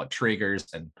emotion, what triggers,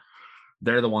 and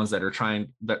they're the ones that are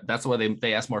trying. That's why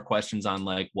they ask more questions on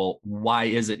like, well, why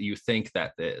is it you think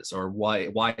that this, or why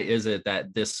is it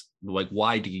that this, like,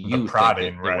 why do you think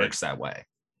it works that way?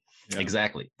 Yeah.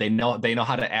 Exactly. They know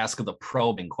how to ask the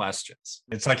probing questions.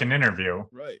 It's like an interview.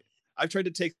 Right. I've tried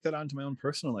to take that onto my own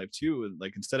personal life too. And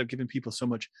like, instead of giving people so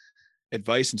much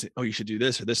advice and say, oh, you should do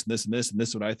this or this and this and this, and this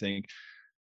is what I think,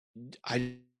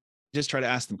 I just try to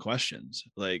ask them questions.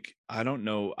 Like, I don't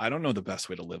know the best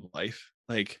way to live life.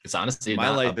 Like, it's honestly my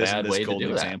not life a bad isn't this way golden to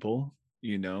do example,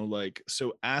 you know, like,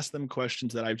 so ask them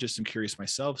questions that I just am curious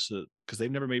myself. So, because they've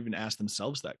never even asked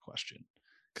themselves that question.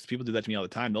 Because people do that to me all the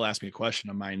time. They'll ask me a question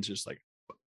and mine's just like,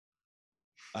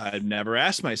 I've never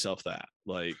asked myself that.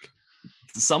 Like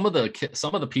some of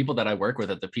the people that I work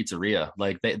with at the pizzeria,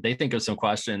 like they think of some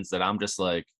questions that I'm just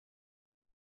like,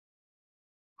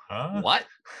 what?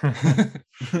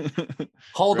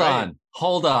 Hold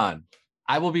on.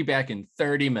 I will be back in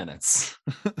 30 minutes.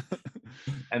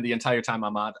 And the entire time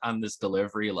I'm on this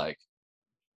delivery, like,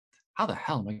 how the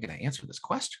hell am I going to answer this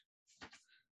question?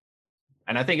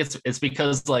 And I think it's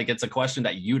because like it's a question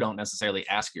that you don't necessarily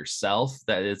ask yourself,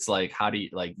 that it's like, how do you,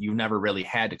 like, you never really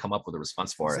had to come up with a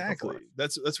response for it. Exactly.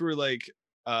 That's where like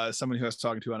someone who I was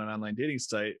talking to on an online dating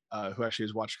site, who actually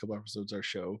has watched a couple episodes of our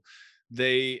show,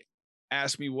 they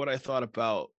asked me what I thought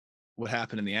about what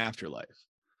happened in the afterlife,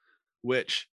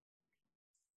 which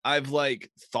I've like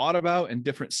thought about in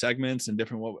different segments and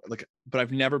different but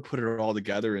I've never put it all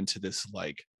together into this,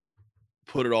 like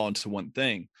put it all into one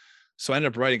thing. So I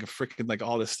ended up writing a freaking like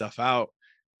all this stuff out,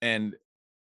 and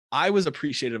I was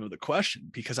appreciative of the question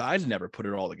because I'd never put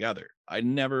it all together. I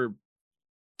never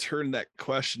turned that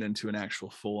question into an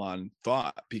actual full-on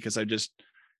thought because I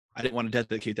didn't want to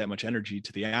dedicate that much energy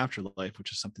to the afterlife,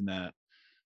 which is something that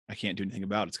I can't do anything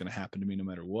about. It's going to happen to me no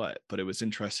matter what. But it was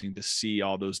interesting to see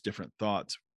all those different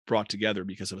thoughts brought together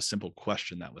because of a simple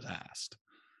question that was asked.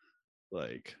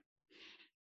 Like,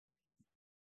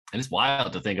 and it's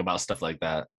wild to think about stuff like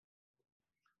that.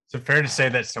 Is it fair to say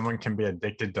that someone can be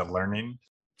addicted to learning?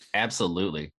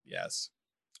 Absolutely. yes.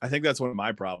 I think that's one of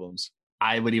my problems.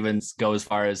 I would even go as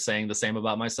far as saying the same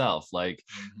about myself. Like,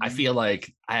 I feel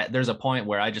like there's a point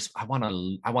where I want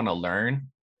to learn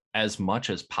as much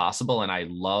as possible. And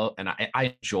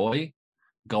I enjoy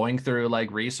going through like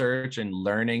research and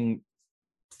learning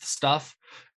stuff.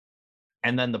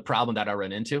 And then the problem that I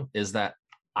run into is that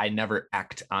I never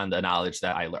act on the knowledge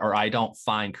that I don't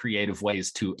find creative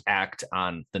ways to act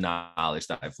on the knowledge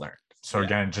that I've learned. So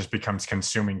again, it just becomes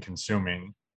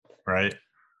consuming, right?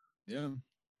 Yeah.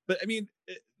 But I mean,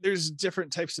 there's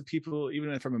different types of people,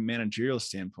 even from a managerial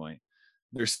standpoint.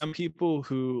 There's some people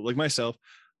who, like myself,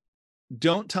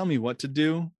 don't tell me what to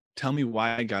do. Tell me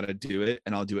why I got to do it,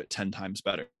 and I'll do it 10 times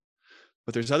better.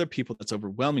 But there's other people that's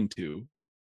overwhelming to,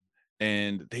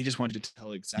 and they just want you to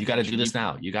tell exactly. You got to do this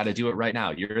now. You got to do it right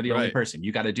now. You're the only person.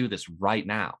 You got to do this right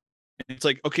now. And it's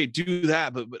like, okay, do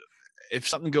that. But if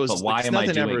something goes, but why am I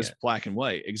doing ever it? Is black and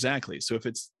white. Exactly. So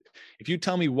if you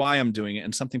tell me why I'm doing it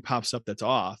and something pops up that's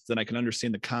off, then I can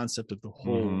understand the concept of the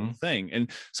whole thing. And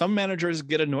some managers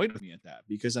get annoyed with me at that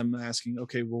because I'm asking,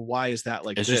 okay, well, why is that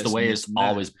like it's this? Just the way it's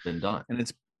always been done. And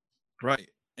it's right.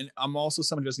 And I'm also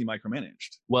someone who doesn't need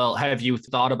micromanaged. Well, have you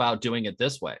thought about doing it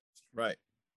this way? Right.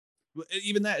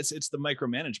 Even that, it's the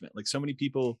micromanagement. Like so many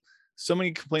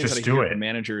complaints just that I hear from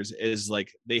managers is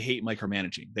like they hate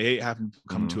micromanaging. They hate having to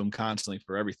come to them constantly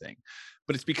for everything.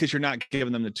 But it's because you're not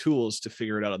giving them the tools to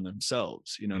figure it out on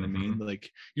themselves. You know what I mean? Like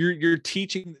you're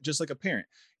teaching, just like a parent,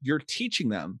 you're teaching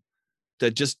them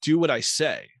that just do what I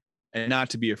say and not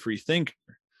to be a free thinker.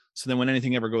 So then when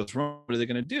anything ever goes wrong, what are they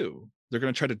going to do? They're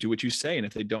going to try to do what you say. And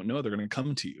if they don't know, they're going to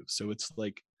come to you. So it's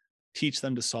like, teach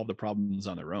them to solve the problems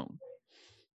on their own.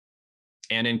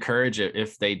 And encourage it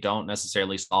if they don't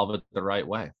necessarily solve it the right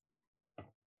way.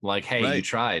 Like, hey, you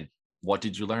tried. What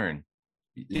did you learn?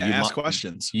 Yeah, you ask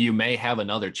questions. You may have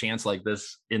another chance like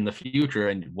this in the future.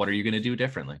 And what are you going to do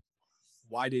differently?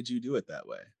 Why did you do it that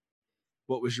way?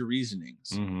 What was your reasonings?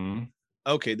 Mm-hmm.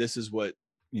 Okay, this is why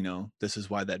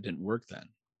that didn't work then.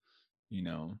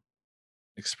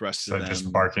 Express to them. Just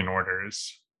barking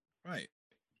orders. Right.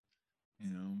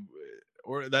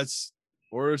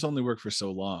 Orders only work for so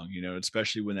long,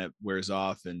 especially when that wears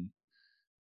off and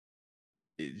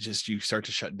it just, you start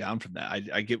to shut down from that.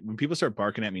 I get when people start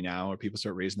barking at me now, or people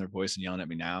start raising their voice and yelling at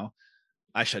me now,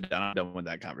 I shut down. I'm done with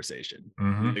that conversation.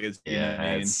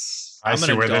 I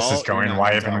see where this is going.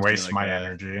 Why even waste my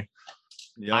energy?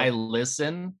 Yep. I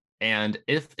listen, and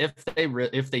if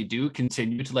they do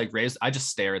continue to like raise, I just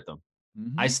stare at them.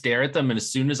 I stare at them, and as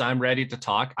soon as I'm ready to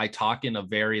talk, I talk in a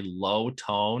very low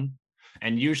tone.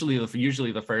 And usually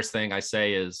the first thing I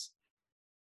say is,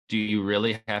 do you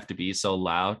really have to be so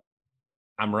loud?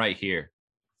 I'm right here.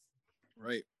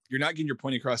 Right. You're not getting your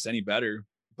point across any better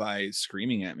by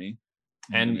screaming at me.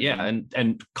 And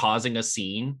and causing a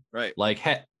scene. Right.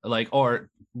 Or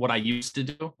what I used to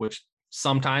do, which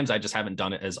sometimes I just haven't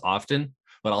done it as often,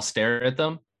 but I'll stare at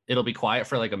them. It'll be quiet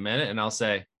for like a minute and I'll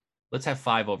say, let's have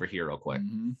 5 over here real quick.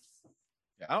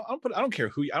 Yeah, I don't care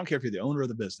if you're the owner of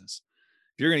the business.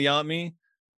 If you're gonna yell at me,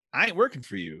 I ain't working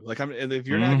for you. Like if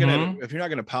you're not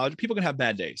gonna apologize, people can have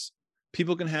bad days.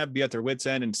 People can be at their wits'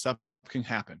 end and stuff can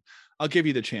happen. I'll give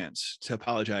you the chance to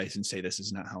apologize and say, this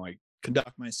is not how I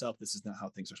conduct myself. This is not how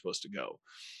things are supposed to go.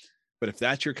 But if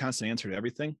that's your constant answer to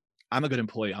everything, I'm a good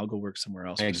employee. I'll go work somewhere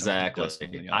else. Exactly.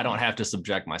 I don't have to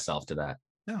subject myself to that.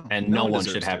 No, and no one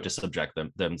should have to subject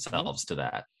themselves to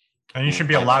that. And you should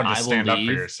be allowed to stand up for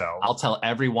yourself. I'll tell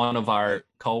every one of our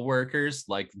coworkers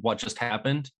like what just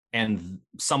happened, and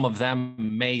some of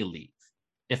them may leave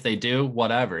If they do,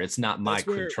 whatever. It's not my That's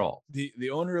where control. the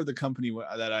owner of the company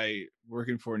that I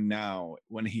working for now,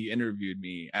 when he interviewed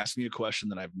me, asked me a question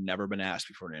that I've never been asked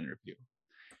before in an interview.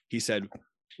 He said,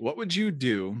 "What would you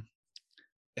do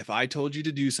if I told you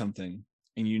to do something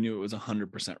and you knew it was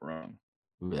 100% wrong?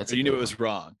 Ooh, that's Or a you knew good it was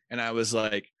wrong?" And I was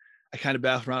like, I kind of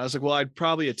baffled around. I was like, well, I'd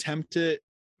probably attempt it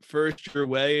first your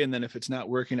way, and then if it's not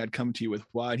working, I'd come to you with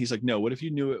why. And he's like, no, what if you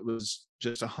knew it was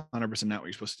just 100% not what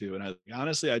you're supposed to do? And I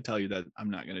honestly, I'd tell you that I'm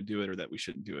not going to do it, or that we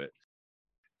shouldn't do it.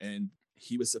 And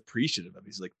he was appreciative of it.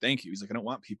 He's like, thank you. He's like, I don't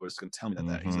want people just going to tell me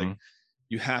that. He's like,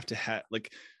 you have to have,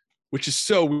 like, which is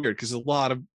so weird because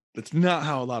that's not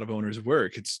how a lot of owners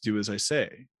work. It's do as I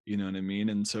say, you know what I mean?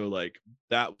 And so like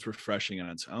that was refreshing on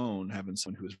its own, having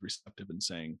someone who was receptive and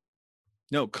saying,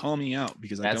 no, call me out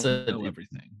because I don't know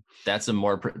everything. That's a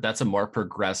more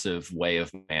progressive way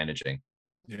of managing.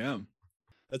 Yeah.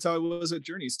 That's how it was at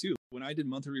Journeys too. When I did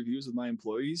monthly reviews with my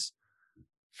employees,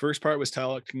 first part was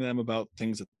telling them about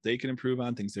things that they can improve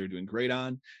on, things they're doing great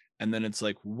on. And then it's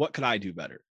like, what could I do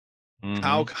better?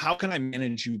 How can I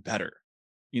manage you better?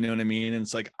 You know what I mean? And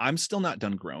it's like, I'm still not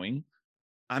done growing.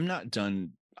 I'm not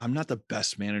the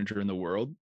best manager in the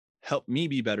world. Help me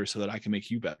be better so that I can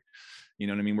make you better. You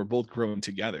know what I mean? We're both growing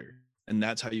together. And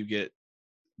that's how you get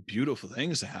beautiful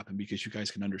things to happen, because you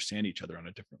guys can understand each other on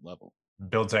a different level.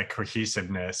 Builds that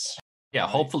cohesiveness. Yeah,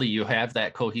 hopefully you have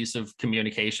that cohesive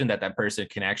communication that person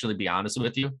can actually be honest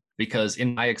with you. Because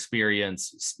in my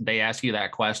experience, they ask you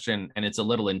that question and it's a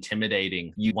little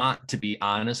intimidating. You want to be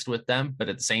honest with them, but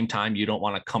at the same time, you don't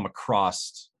want to come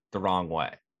across the wrong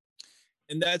way.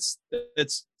 And that's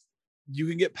you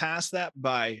can get past that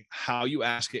by how you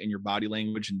ask it in your body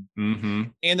language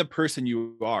and the person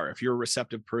you are. If you're a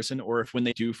receptive person, or if when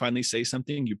they do finally say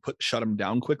something, you shut them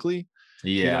down quickly.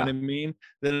 Yeah. You know what I mean?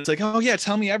 Then it's like, oh yeah,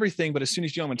 tell me everything. But as soon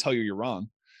as you, I'm gonna tell you're wrong.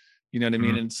 You know what I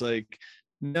mean? And it's like,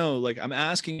 no, like I'm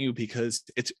asking you because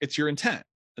it's your intent.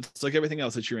 It's like everything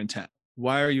else. It's your intent.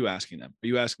 Why are you asking them? Are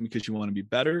you asking because you want to be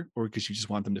better, or because you just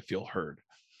want them to feel heard?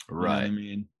 Right. You know what I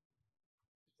mean?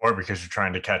 Or because you're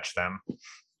trying to catch them.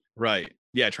 Right.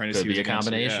 Yeah. Trying to Could see be a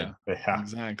combination. Yeah.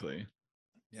 Exactly.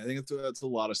 Yeah. I think that's a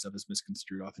lot of stuff is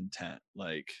misconstrued off intent.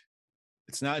 Like,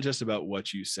 it's not just about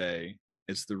what you say,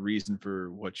 it's the reason for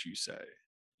what you say.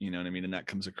 You know what I mean? And that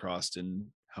comes across in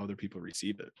how other people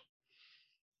receive it.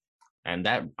 And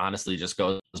that honestly just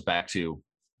goes back to,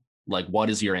 like, what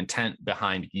is your intent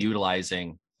behind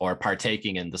utilizing or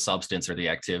partaking in the substance or the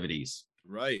activities?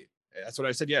 Right. That's what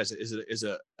I said. Yes. Is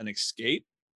it an escape,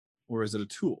 or is it a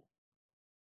tool?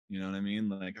 You know what I mean?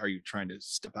 Like, are you trying to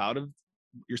step out of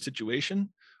your situation,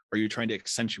 or are you trying to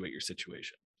accentuate your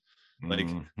situation? Like,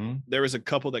 there was a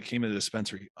couple that came into the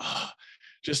dispensary.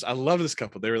 I love this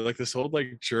couple. They were like this old,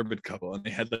 like, German couple, and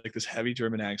they had like this heavy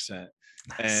German accent.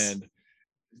 Nice. And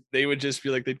they would just be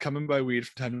like, they'd come and buy weed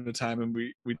from time to time, and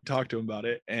we'd talk to them about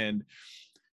it. And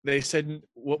they said,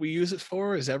 what we use it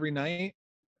for is every night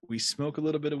we smoke a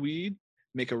little bit of weed,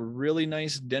 make a really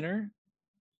nice dinner,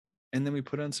 and then we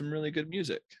put on some really good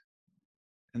music.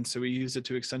 And so we use it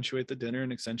to accentuate the dinner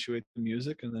and accentuate the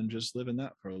music, and then just live in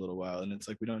that for a little while. And it's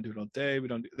like, we don't do it all day. They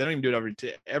don't even do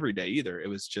it every day either. It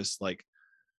was just like,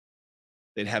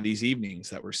 they'd have these evenings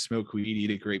that were smoke weed,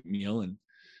 eat a great meal, and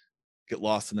get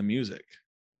lost in the music,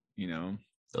 you know?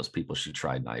 Those people should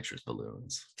try nitrous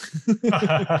balloons.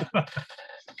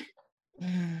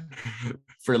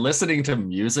 For listening to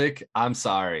music, I'm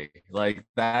sorry. Like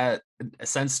that,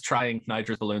 since trying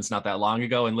nitrous balloons not that long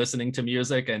ago and listening to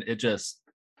music, and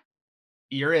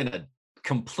you're in a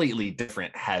completely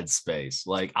different headspace.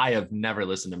 Like, I have never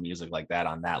listened to music like that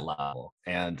on that level.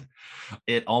 And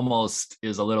it almost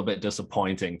is a little bit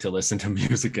disappointing to listen to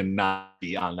music and not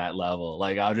be on that level.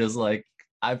 Like, I'm just like,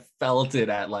 I felt it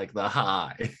at like the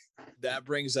high. That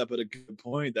brings up at a good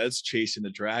point. That's chasing the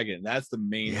dragon. That's the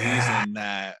main reason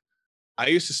that I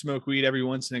used to smoke weed every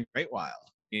once in a great while.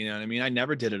 You know what I mean? I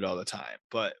never did it all the time,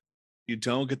 but you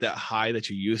don't get that high that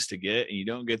you used to get, and you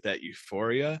don't get that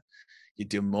euphoria. You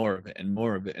do more of it and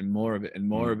more of it and more of it and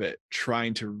more of it,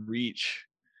 trying to reach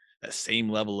that same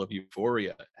level of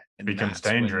euphoria. And becomes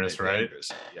dangerous, right?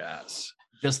 Yes.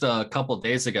 Just a couple of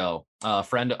days ago, a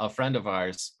friend of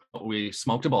ours, we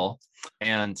smoked a bowl,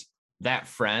 and that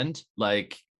friend,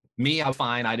 like me, I'm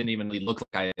fine. I didn't even really look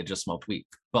like I had just smoked weed,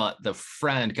 but the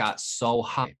friend got so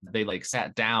high, they like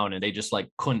sat down and they just like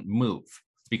couldn't move,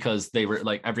 because they were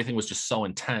like, everything was just so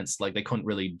intense. Like they couldn't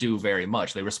really do very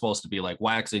much. They were supposed to be like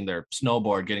waxing their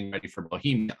snowboard, getting ready for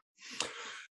Bohemia.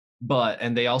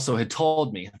 And they also had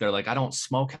told me, they're like, I don't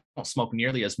smoke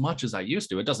nearly as much as I used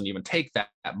to. It doesn't even take that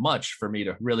much for me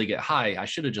to really get high. I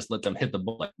should have just let them hit the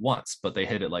bowl like once, but they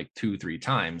hit it like 2-3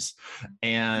 times.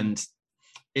 And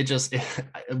it just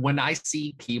when I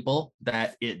see people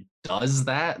that it does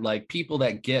that, like people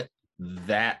that get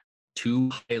that too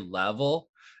high level,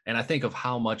 and I think of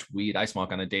how much weed I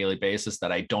smoke on a daily basis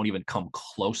that I don't even come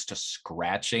close to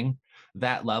scratching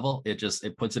that level, it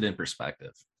puts it in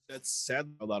perspective. That's sad.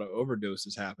 A lot of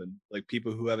overdoses happen. Like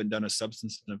people who haven't done a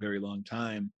substance in a very long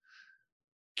time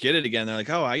get it again. They're like,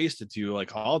 oh, I used to do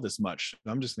like all this much.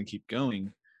 I'm just gonna keep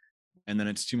going. And then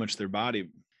it's too much their body.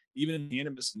 Even in the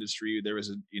cannabis industry, there was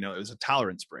it was a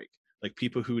tolerance break. Like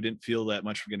people who didn't feel that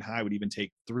much from getting high would even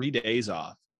take 3 days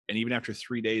off. And even after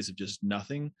 3 days of just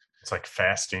nothing, It's like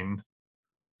fasting.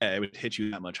 it would hit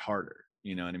you that much harder.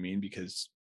 You know what I mean? Because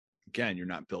again, you're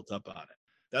not built up on it.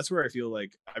 That's where I feel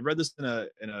like I read this in a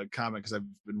comic because I've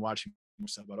been watching more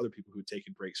stuff about other people who've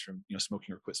taken breaks from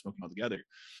smoking or quit smoking altogether.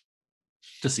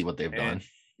 To see what they've done.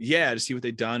 Yeah, to see what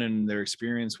they've done and their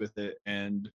experience with it.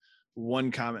 And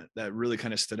one comment that really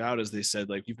kind of stood out is they said,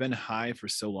 like, you've been high for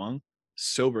so long,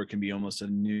 sober can be almost a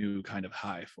new kind of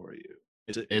high for you.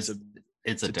 It's a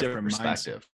different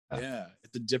perspective. Yeah,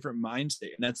 it's a different mind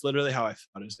state. And that's literally how I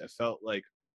felt. I felt like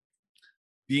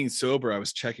being sober, I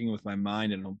was checking with my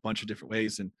mind in a bunch of different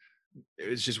ways. And it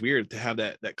was just weird to have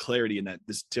that clarity and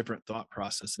this different thought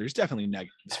process. There's definitely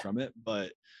negatives from it,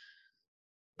 but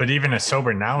even a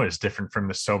sober now is different from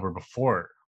the sober before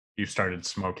you started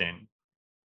smoking.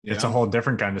 yeah. It's a whole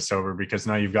different kind of sober because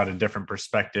now you've got a different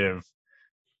perspective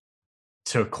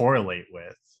to correlate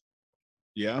with.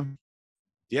 Yeah.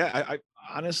 I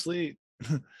honestly,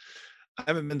 I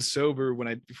haven't been sober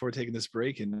before taking this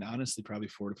break in honestly probably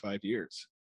 4 to 5 years.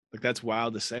 Like that's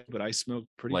wild to say, but I smoke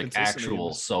pretty like consistently.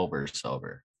 Actual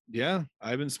sober. Yeah,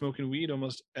 I've been smoking weed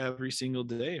almost every single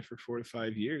day for 4 to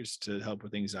 5 years to help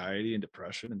with anxiety and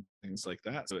depression and things like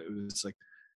that. So it was like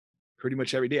pretty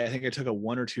much every day. I think I took a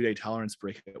 1 or 2 day tolerance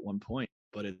break at one point,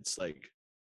 but it's like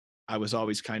I was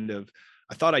always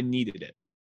I thought I needed it.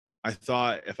 I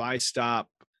thought if I stop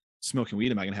smoking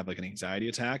weed, am I going to have like an anxiety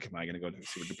attack? Am I going to go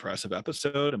through a depressive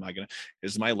episode?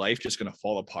 Is my life just going to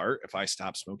fall apart if I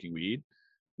stop smoking weed?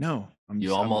 No,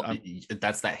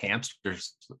 that's the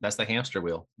hamster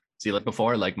wheel. See, like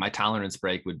before, like my tolerance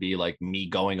break would be like me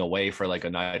going away for like a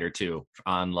night or two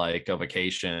on like a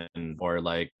vacation or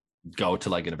like go to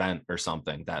like an event or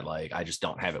something that like I just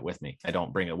don't have it with me. I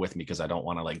don't bring it with me because I don't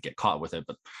want to like get caught with it.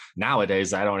 But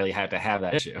nowadays I don't really have to have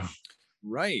that issue.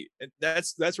 Right. And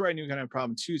that's where I knew kind of a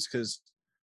problem too, is because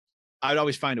I'd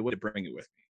always find a way to bring it with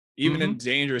me. Even in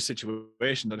dangerous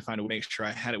situations, I'd find a way to make sure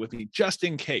I had it with me just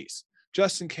in case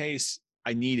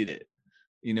I needed it.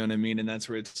 You know what I mean? And that's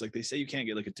where it's like they say you can't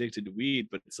get like addicted to weed,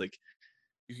 but it's like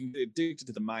you can get addicted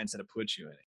to the mindset it puts you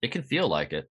in it. It can feel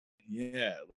like it.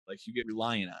 Yeah. Like you get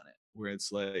reliant on it, where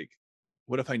it's like,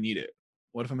 what if I need it?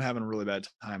 What if I'm having a really bad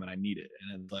time and I need it?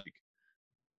 And it's like,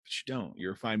 but you don't.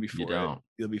 You're fine before you don't.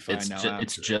 You'll be fine now.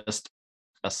 It's just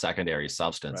a secondary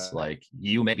substance. Right. Like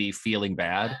you may be feeling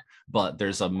bad, but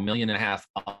there's 1.5 million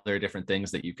other different things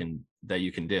that you can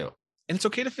do. And it's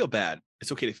okay to feel bad.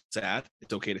 It's okay to feel sad.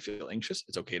 It's okay to feel anxious.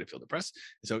 It's okay to feel depressed.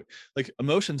 So like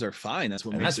emotions are fine. That's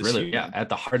what makes us really human. Yeah. At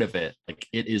the heart of it, like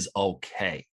it is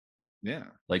okay. Yeah.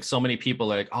 Like so many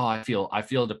people are like, oh, I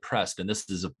feel depressed and this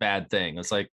is a bad thing.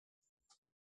 It's like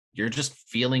you're just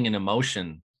feeling an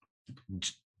emotion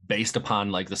based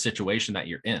upon like the situation that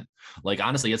you're in. Like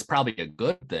honestly, it's probably a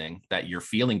good thing that you're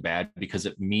feeling bad because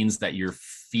it means that you're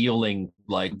feeling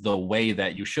like the way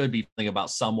that you should be feeling about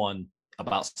something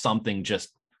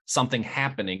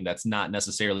happening that's not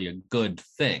necessarily a good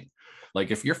thing.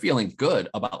 Like if you're feeling good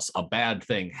about a bad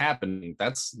thing happening,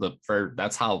 that's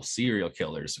how serial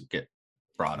killers get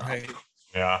brought up.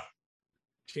 Yeah.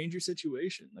 Change your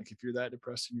situation. Like if you're that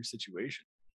depressed in your situation,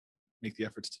 make the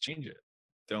efforts to change it.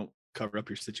 Don't cover up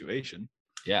your situation.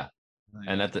 Yeah.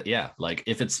 And like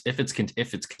if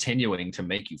it's continuing to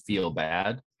make you feel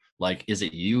bad, like is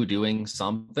it you doing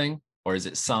something or is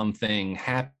it something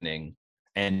happening?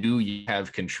 And do you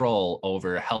have control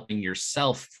over helping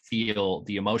yourself feel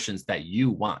the emotions that you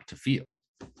want to feel?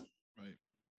 Right.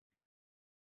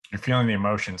 You're feeling the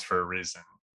emotions for a reason.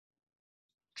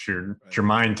 It's your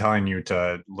mind telling you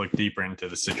to look deeper into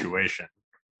the situation.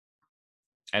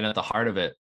 And at the heart of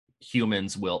it,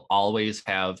 humans will always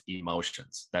have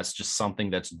emotions. That's just something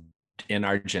that's in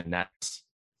our genetics.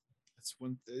 It's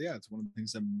one of the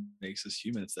things that makes us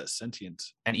human. It's that sentient.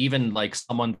 And even like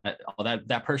someone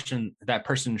that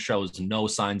person shows no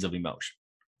signs of emotion.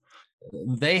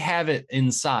 They have it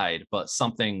inside, but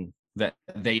something that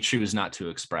they choose not to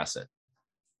express it.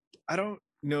 I don't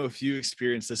know if you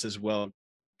experience this as well,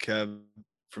 Kev,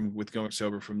 with going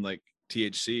sober from like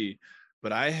THC,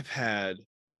 but I have had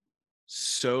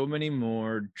so many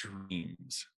more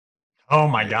dreams Oh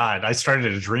my God. I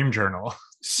started a dream journal.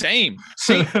 Same.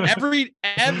 Every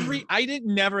I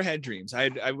didn't never had dreams.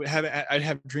 I'd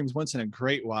have dreams once in a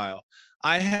great while.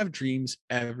 I have dreams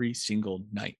every single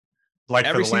night. Like for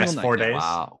Every the single last night. 4 days?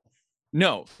 Wow.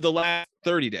 No, the last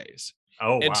 30 days.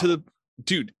 Oh, And wow. to the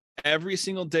dude, every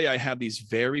single day I have these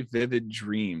very vivid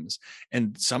dreams,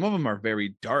 and some of them are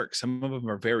very dark, some of them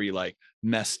are very like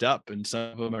messed up, and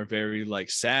some of them are very like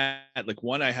sad. Like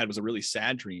one I had was a really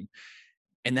sad dream,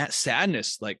 and that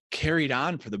sadness like carried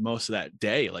on for the most of that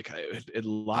day. Like it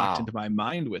locked Wow. into my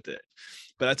mind with it.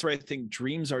 But that's where I think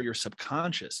dreams are your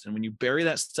subconscious, and when you bury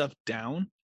that stuff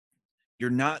down, you're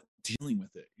not dealing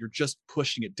with it, you're just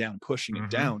pushing it down, Mhm. it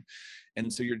down.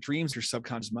 And so your dreams, your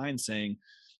subconscious mind saying,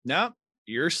 no,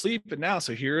 you're sleeping now,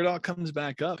 so here it all comes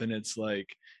back up. And it's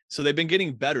like, so they've been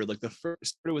getting better. Like the first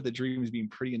started with the dreams being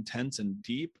pretty intense and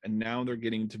deep, and now they're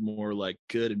getting to more like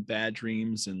good and bad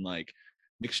dreams and like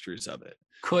mixtures of it.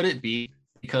 Could it be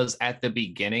because at the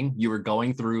beginning you were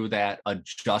going through that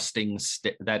adjusting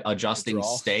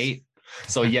Withdrawal. state?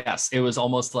 So yes, it was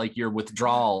almost like your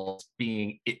withdrawal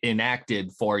being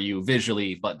enacted for you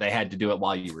visually, but they had to do it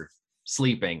while you were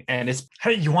sleeping. And it's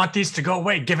Hey, you want these to go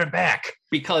away? Give it back.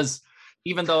 because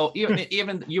even though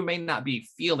even you may not be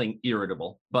feeling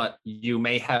irritable, but you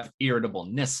may have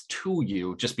irritableness to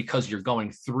you just because you're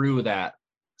going through that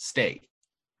state.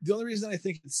 The only reason I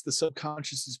think it's the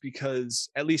subconscious is because,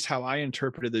 at least how I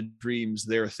interpreted the dreams,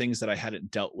 there are things that I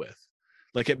hadn't dealt with.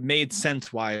 Like it made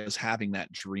sense why I was having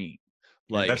that dream.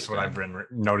 Like That's what I've been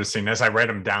noticing as I write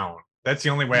them down. That's the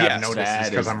only way Yes, I've noticed is That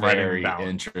because is I'm writing them very down.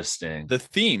 interesting. the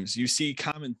themes, you see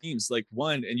common themes. Like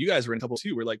one, and you guys were in a couple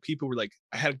too, where like people were like,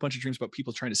 I had a bunch of dreams about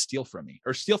people trying to steal from me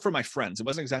or steal from my friends. It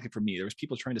wasn't exactly from me. There was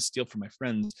people trying to steal from my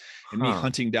friends and me Huh.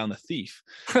 hunting down the thief.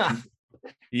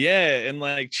 Yeah, and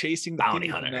like chasing the Bounty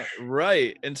thief and hunter.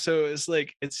 right. And so it's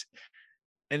like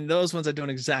and those ones I don't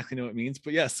exactly know what it means,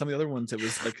 but yeah, some of the other ones it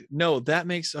was like, no, that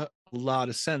makes a lot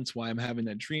of sense why I'm having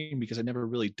that dream, because I never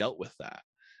really dealt with that.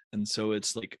 And so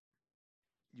it's like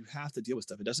you have to deal with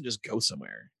stuff. It doesn't just go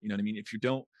somewhere. You know what I mean? If you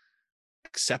don't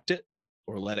accept it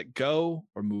or let it go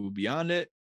or move beyond it,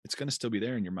 it's going to still be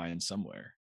there in your mind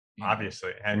somewhere. you know?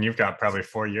 Obviously. And you've got probably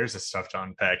 4 years of stuff to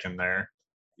unpack in there.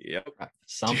 Yep.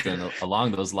 Something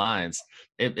along those lines.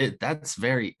 That's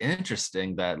very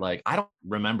interesting that like I don't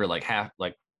remember like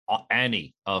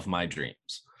any of my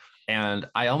dreams. And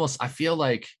I feel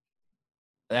like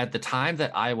at the time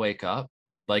that I wake up,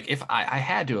 like if I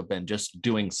had to have been just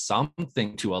doing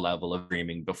something to a level of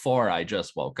dreaming before I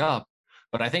just woke up.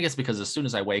 But I think it's because as soon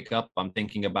as I wake up, I'm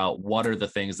thinking about what are the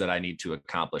things that I need to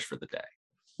accomplish for the day.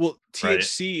 Well, Right.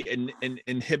 THC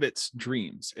inhibits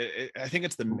dreams. I think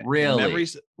it's the Really?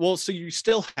 memories. Well, so you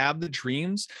still have the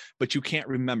dreams, but you can't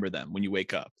remember them when you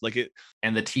wake up. Like it.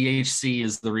 And the THC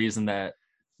is the reason that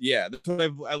Yeah, that's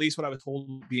what at least what I was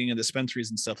told being in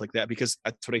dispensaries and stuff like that, because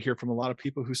that's what I hear from a lot of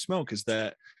people who smoke is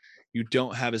that you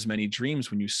don't have as many dreams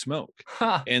when you smoke.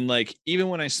 And like, even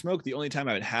when I smoke, the only time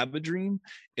I would have a dream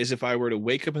is if I were to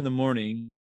wake up in the morning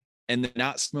and then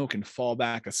not smoke and fall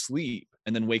back asleep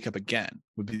and then wake up again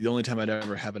would be the only time I'd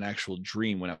ever have an actual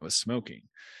dream when I was smoking.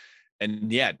 And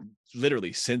yeah,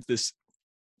 literally since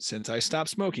I stopped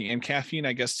smoking, and caffeine,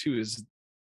 I guess too, is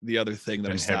the other thing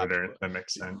that I stopped. Inhibitor. That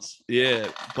makes sense. Yeah,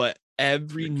 but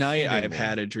every You're night kidding I've me.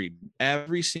 had a dream.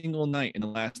 Every single night in the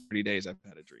last 30 days, I've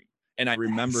had a dream. And I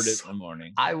remembered it in the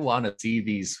morning. I want to see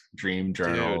these dream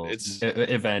journals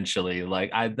eventually.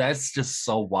 Like that's just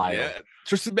so wild. Yeah.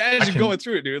 Just imagine going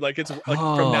through it, dude. Like it's like from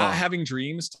Oh. not having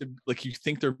dreams to like you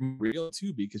think they're real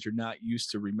too because you're not used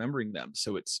to remembering them.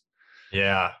 So it's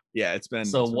Yeah. it's been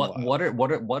So it's been wild.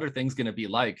 what are things going to be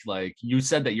like? Like you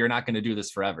said that you're not going to do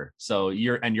this forever. So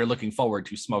you're looking forward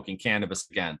to smoking cannabis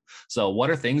again. So what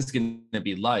are things going to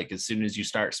be like as soon as you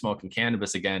start smoking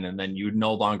cannabis again, and then you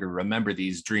no longer remember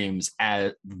these dreams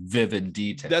at vivid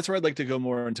detail? That's where I'd like to go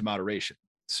more into moderation.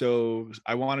 So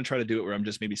I want to try to do it where I'm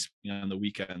just maybe on the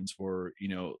weekends or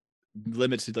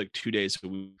limited like 2 days a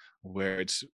week, where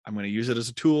I'm going to use it as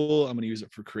a tool. I'm going to use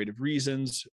it for creative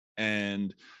reasons.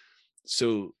 And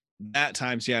so at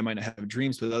times, I might not have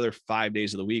dreams, but the other 5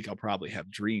 days of the week, I'll probably have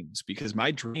dreams, because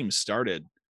my dreams started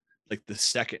like the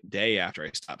second day after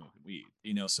I stopped smoking weed,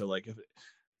 so like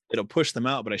it'll push them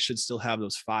out, but I should still have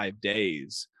those 5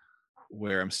 days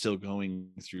where I'm still going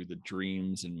through the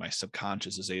dreams and my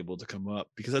subconscious is able to come up,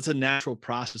 because that's a natural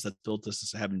process that built us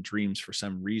as having dreams for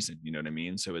some reason. You know what I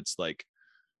mean? So it's like,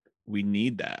 we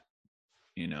need that,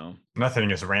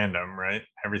 Nothing is random, right?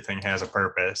 Everything has a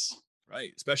purpose.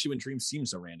 right? Especially when dreams seem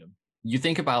so random. You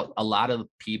think about a lot of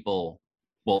people.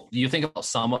 Well, you think about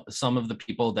some of the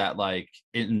people that like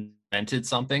invented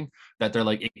something that they're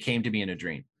like, it came to me in a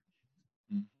dream.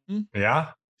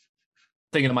 Yeah.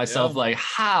 Thinking to myself, Yeah. like,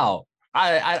 how?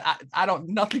 I don't,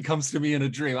 nothing comes to me in a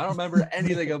dream. I don't remember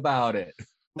anything about it.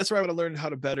 That's where I want to learn how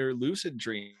to better lucid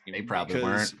dream. They probably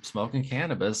because weren't smoking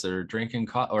cannabis or drinking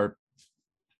or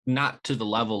not to the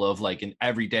level of like an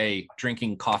everyday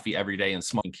drinking coffee every day and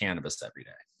smoking cannabis every day.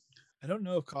 I don't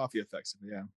know if coffee affects it.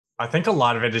 Yeah. I think a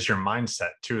lot of it is your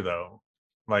mindset too, though.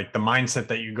 Like the mindset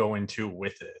that you go into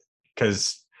with it.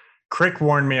 Because Crick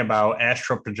warned me about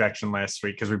astral projection last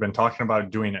week because we've been talking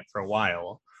about doing it for a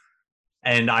while.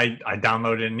 And I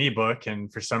downloaded an ebook,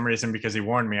 and for some reason, because he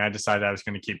warned me, I decided I was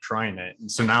going to keep trying it.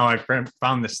 And so now I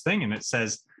found this thing, and it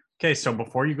says, okay, so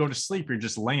before you go to sleep, you're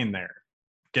just laying there.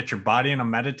 Get your body in a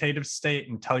meditative state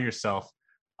and tell yourself,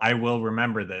 I will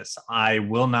remember this. I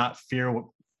will not fear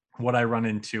what I run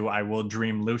into. I will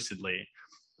dream lucidly.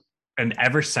 And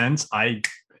ever since, I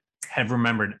have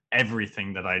remembered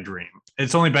everything that I dream.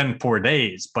 It's only been 4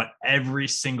 days, but every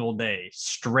single day,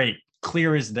 straight,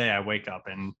 clear as day, I wake up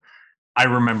and I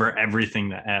remember everything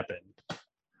that happened.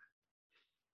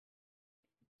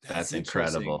 That's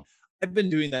interesting. incredible. I've been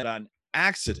doing that on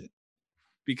accident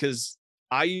because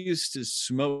I used to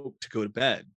smoke to go to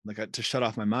bed, like to shut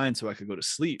off my mind so I could go to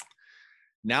sleep.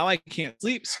 Now I can't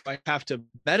sleep, so I have to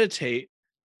meditate,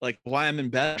 like while I'm in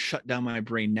bed, shut down my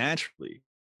brain naturally.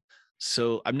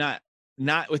 So I'm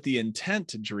not with the intent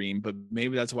to dream, but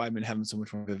maybe that's why I've been having so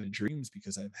much more vivid dreams,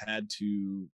 because I've had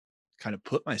to kind of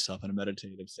put myself in a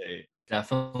meditative state.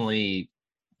 Definitely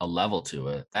a level to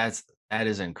it. That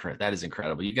is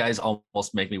incredible. You guys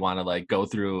almost make me want to like go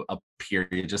through a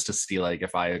period just to see like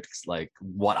if I like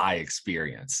what I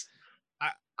experience.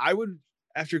 I would,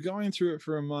 after going through it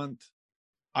for a month,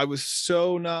 I was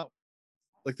so not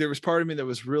like, there was part of me that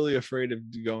was really afraid of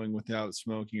going without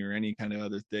smoking or any kind of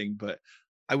other thing, but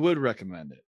I would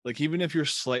recommend it. Like, even if you're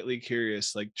slightly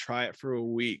curious, like try it for a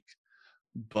week,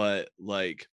 but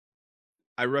like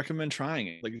I recommend trying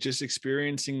it, like just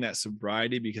experiencing that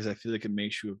sobriety, because I feel like it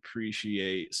makes you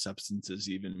appreciate substances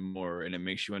even more, and it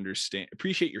makes you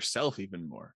appreciate yourself even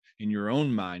more in your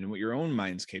own mind and what your own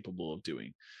mind's capable of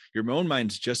doing. Your own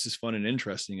mind's just as fun and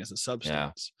interesting as a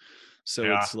substance. So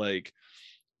it's like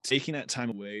taking that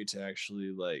time away to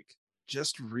actually like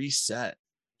just reset,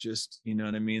 just, you know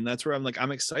what I mean? That's where I'm like,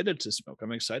 I'm excited to smoke.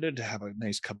 I'm excited to have a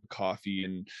nice cup of coffee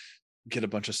and get a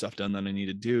bunch of stuff done that I need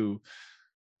to do.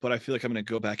 But I feel like I'm going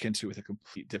to go back into it with a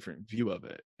complete different view of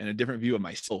it and a different view of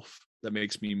myself that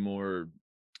makes me more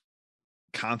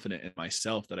confident in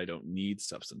myself, that I don't need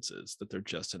substances, that they're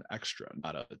just an extra,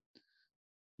 not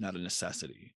a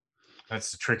necessity.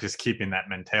 That's the trick, is keeping that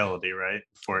mentality, right?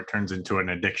 Before it turns into an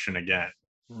addiction again.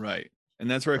 Right.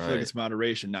 And that's where I feel like it's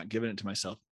moderation, not giving it to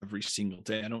myself every single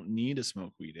day. I don't need to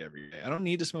smoke weed every day. I don't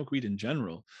need to smoke weed in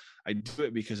general. I do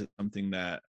it because it's something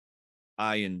that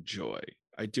I enjoy.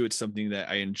 I do it something that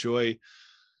I enjoy.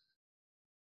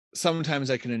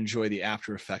 Sometimes I can enjoy the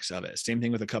after effects of it. Same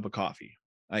thing with a cup of coffee.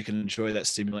 I can enjoy that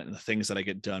stimulant and the things that I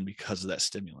get done because of that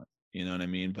stimulant. You know what I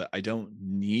mean? But I don't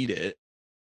need it.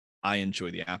 I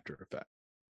enjoy the after effect.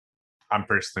 I'm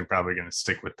personally probably going to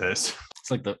stick with this.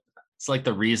 It's like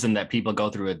the reason that people go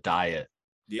through a diet.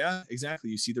 Yeah, exactly.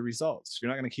 You see the results. You're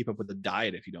not going to keep up with the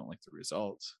diet if you don't like the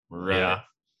results. Right. Yeah.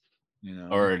 You know,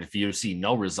 or if you see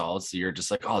no results, you're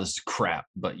just like, oh, this is crap.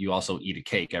 But you also eat a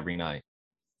cake every night.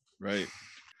 Right.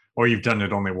 Or you've done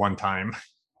it only one time.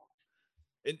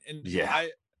 And yeah,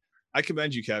 I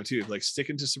commend you, Cav, too. Like,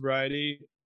 sticking to sobriety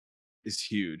is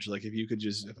huge. Like,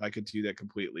 if I could do that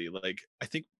completely, like, I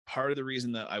think part of the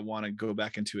reason that I want to go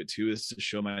back into it too is to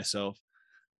show myself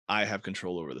I have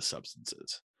control over the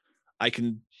substances.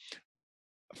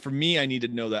 For me, I need to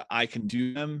know that I can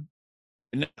do them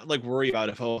and not like worry about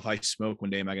if I smoke one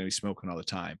day, am I going to be smoking all the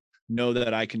time? Know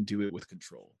that I can do it with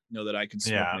control. Know that I can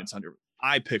smoke and it's under.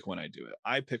 I pick when I do it.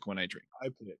 I pick when I drink. I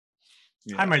pick.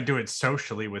 Yeah. I might do it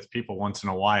socially with people once in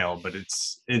a while, but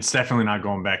it's definitely not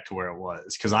going back to where it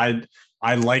was, because I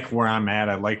like where I'm at.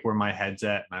 I like where my head's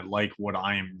at, and I like what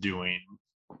I am doing,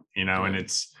 you know. And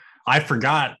I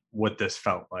forgot what this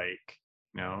felt like,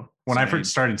 you know. When I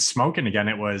first started smoking again,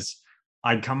 it was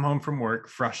I'd come home from work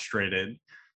frustrated,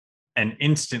 and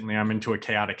instantly I'm into a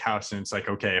chaotic house, and it's like,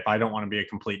 okay, if I don't want to be a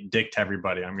complete dick to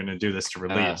everybody, I'm going to do this to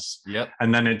release. Yep.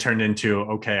 And then it turned into,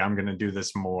 okay, I'm going to do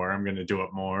this more. I'm going to do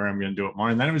it more. I'm going to do it more.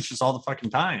 And then it was just all the fucking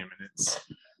time. And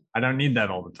I don't need that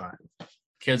all the time.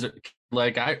 Kids,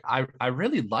 like I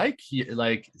really like you,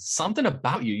 like something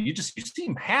about you. You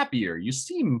seem happier. You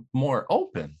seem more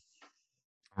open.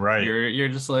 Right. You're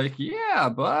just like, yeah,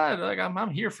 but like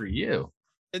I'm here for you.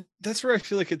 And that's where I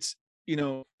feel like it's, you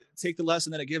know, take the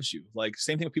lesson that it gives you. Like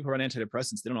same thing with people who are on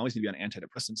antidepressants. They don't always need to be on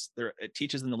antidepressants. It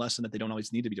teaches them the lesson that they don't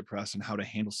always need to be depressed and how to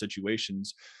handle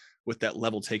situations with that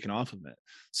level taken off of it.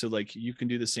 So like you can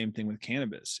do the same thing with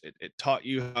cannabis. It taught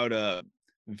you how to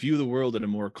view the world in a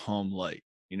more calm light.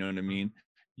 You know what I mean?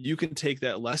 You can take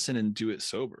that lesson and do it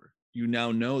sober. You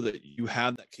now know that you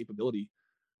have that capability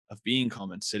of being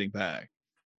calm and sitting back.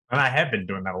 And I have been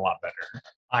doing that a lot better.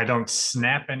 I don't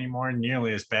snap anymore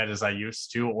nearly as bad as I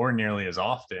used to, or nearly as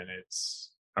often.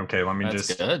 It's okay. Let me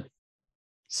just good.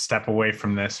 Step away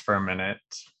from this for a minute.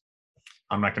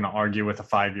 I'm not going to argue with a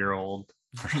 5-year-old.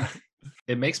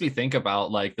 It makes me think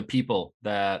about like the people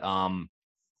that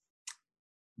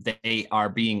they are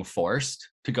being forced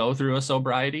to go through a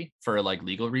sobriety for like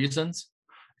legal reasons,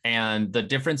 and the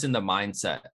difference in the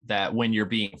mindset that when you're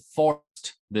being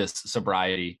forced this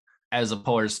sobriety as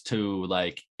opposed to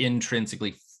like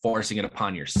intrinsically forcing it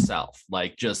upon yourself,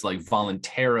 like just like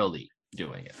voluntarily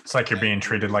doing it. It's like you're being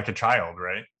treated like a child,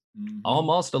 right?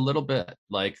 Almost a little bit,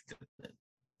 like,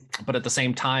 but at the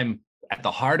same time, at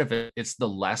the heart of it, it's the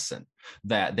lesson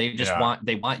that they just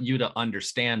want you to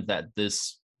understand that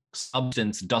this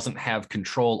substance doesn't have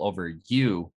control over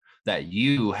you, that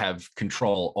you have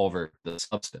control over the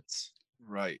substance.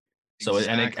 Right. So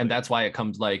and that's why it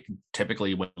comes like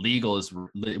typically when legal's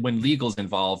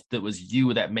involved, it was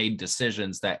you that made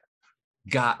decisions that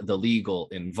got the legal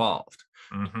involved.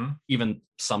 Even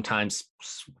sometimes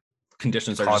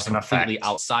conditions are just completely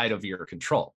outside of your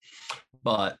control.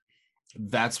 But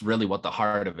that's really what the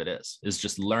heart of it is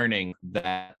just learning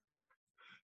that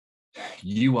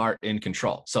you are in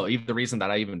control. So even the reason that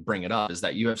I even bring it up is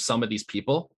that you have some of these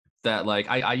people that like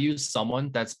I use someone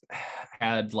that's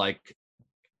had like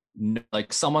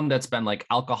someone that's been like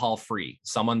alcohol free,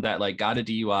 someone that like got a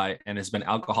DUI and has been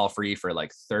alcohol free for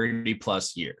like 30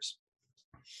 plus years.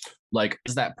 Like,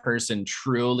 is that person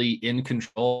truly in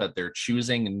control that they're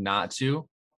choosing not to?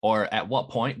 Or at what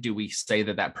point do we say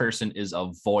that that person is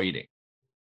avoiding?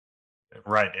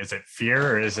 Right. Is it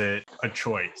fear or is it a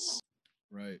choice?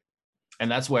 Right.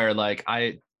 And that's where like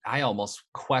I almost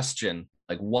question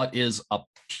like what is a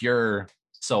pure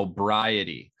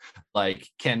sobriety? Like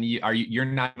you're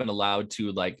not even allowed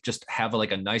to like just have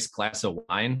like a nice glass of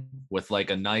wine with like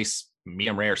a nice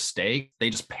medium rare steak? They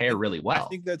just pair really well. I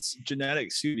think that's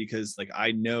genetics too, because like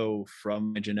I know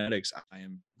from my genetics I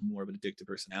am more of an addictive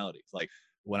personality. Like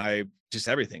when I just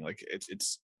everything, like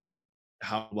it's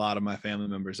how a lot of my family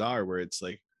members are, where it's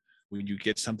like when you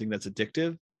get something that's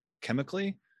addictive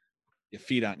chemically, you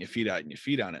feed on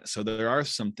it. So there are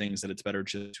some things that it's better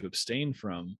to abstain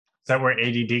from. Is that where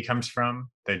ADD comes from?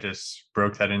 They just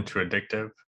broke that into addictive?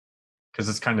 Because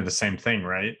it's kind of the same thing,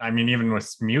 right? I mean, even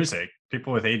with music,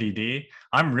 people with ADD,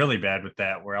 I'm really bad with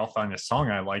that, where I'll find a song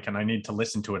I like and I need to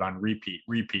listen to it on repeat.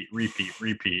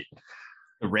 The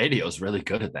radio is really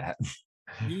good at that.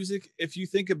 Music, if you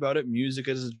think about it, music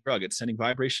is a drug. It's sending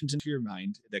vibrations into your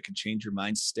mind that can change your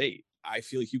mind state. I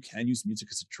feel like you can use music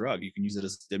as a drug. You can use it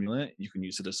as a stimulant. You can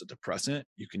use it as a depressant.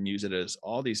 You can use it as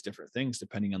all these different things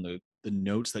depending on the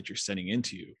notes that you're sending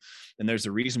into you. And there's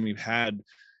a reason we've had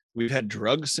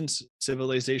drugs since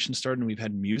civilization started, and we've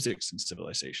had music since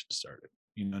civilization started.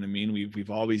 You know what I mean?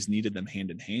 We've always needed them hand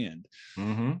in hand.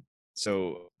 Mm-hmm.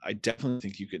 So I definitely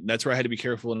think you could. That's where I had to be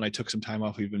careful, and I took some time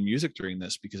off even music during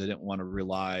this because I didn't want to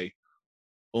rely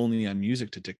only on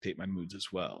music to dictate my moods as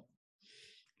well.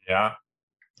 Yeah.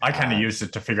 I kind of used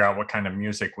it to figure out what kind of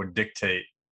music would dictate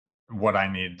what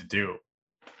I needed to do.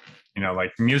 You know,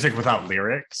 like music without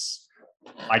lyrics,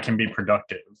 I can be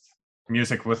productive.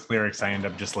 Music with lyrics, I end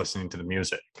up just listening to the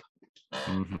music.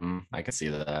 Mm-hmm. I can see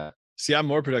that. See, I'm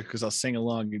more productive because I'll sing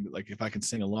along. Like if I can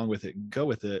sing along with it and go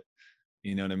with it,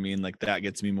 you know what I mean? Like that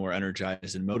gets me more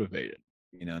energized and motivated.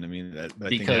 You know what I mean?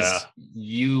 Because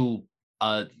you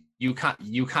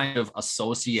kind of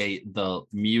associate the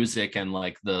music and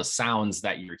like the sounds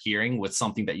that you're hearing with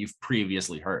something that you've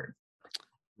previously heard.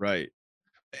 Right.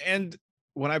 And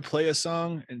when I play a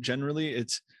song, and generally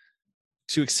it's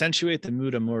to accentuate the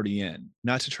mood I'm already in,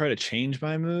 not to try to change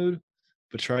my mood,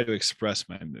 but try to express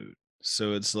my mood.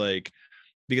 So it's like,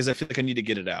 because I feel like I need to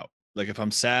get it out. Like if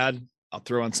I'm sad, I'll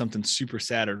throw on something super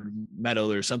sad or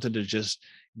metal or something to just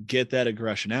get that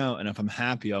aggression out. And if I'm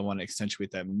happy, I want to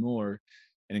accentuate that more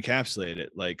and encapsulate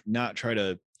it. Like not try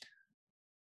to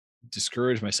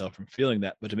discourage myself from feeling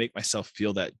that, but to make myself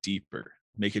feel that deeper,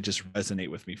 make it just resonate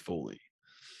with me fully.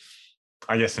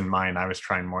 I guess in mine, I was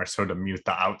trying more so to mute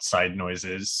the outside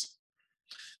noises.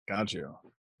 Got you.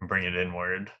 And bring it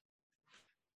inward.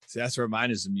 See, that's where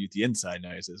mine is, to mute the inside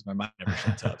noises. My mind never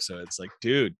shuts up. So it's like,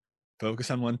 dude, focus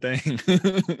on one thing.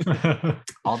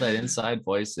 All that inside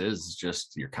voice is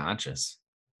just your conscious.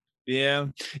 Yeah.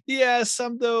 Yeah.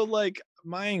 Some though, like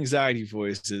my anxiety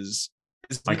voice is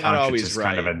My not conscience always is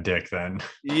kind of right. a dick then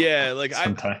Yeah. Like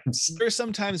sometimes. there's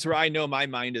some times where I know my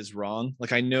mind is wrong.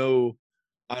 Like I know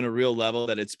on a real level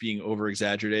that it's being over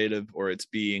exaggerated or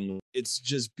it's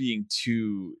just being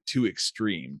too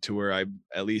extreme to where I'm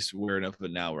at least aware enough of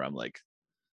it now where I'm like,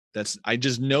 I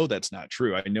just know that's not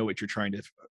true. I know what you're trying to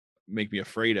make me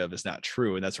afraid of is not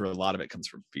true. And that's where a lot of it comes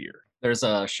from fear. There's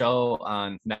a show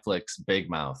on Netflix, Big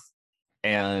Mouth,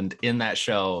 and in that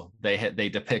show they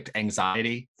depict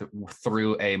anxiety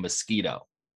through a mosquito.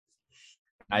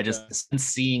 I just, Okay. since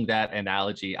seeing that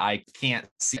analogy, I can't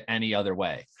see it any other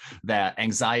way. That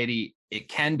anxiety, it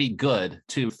can be good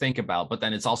to think about, but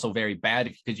then it's also very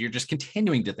bad because you're just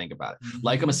continuing to think about it.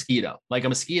 Like a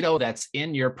mosquito that's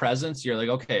in your presence. You're like,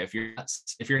 okay, if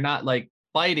you're not like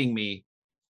biting me,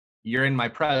 you're in my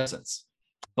presence.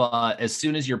 But as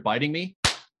soon as you're biting me,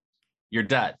 you're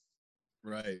dead.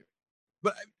 Right.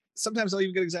 But sometimes I'll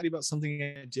even get anxiety about something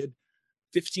I did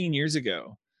 15 years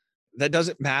ago. That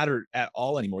doesn't matter at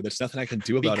all anymore. There's nothing I can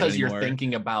do about it Because you're anymore.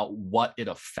 thinking about what it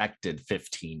affected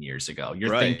 15 years ago.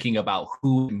 You're Right. thinking about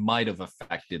who it might have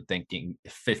affected thinking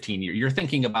 15 years. You're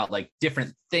thinking about like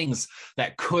different things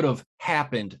that could have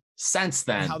happened since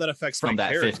then. How that affects from my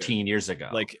that character. 15 years ago.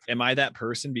 Like, am I that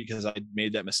person because I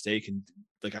made that mistake and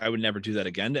like I would never do that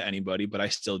again to anybody, but I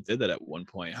still did that at one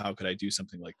point. How could I do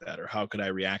something like that? Or how could I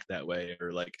react that way?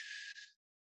 Or like,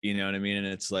 you know what I mean? And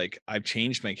it's like I've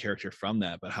changed my character from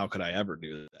that, but how could I ever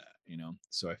do that? You know?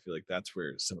 So I feel like that's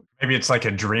where some Maybe it's like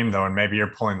a dream though, and maybe you're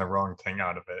pulling the wrong thing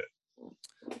out of it.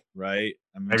 right.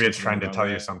 Maybe it's trying to tell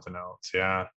you something else.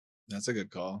 Yeah. That's a good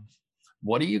call.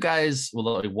 What do you guys,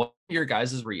 what are your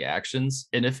guys' reactions?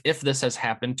 And if this has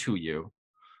happened to you,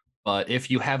 but if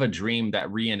you have a dream that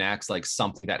reenacts like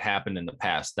something that happened in the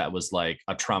past that was like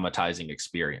a traumatizing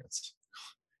experience.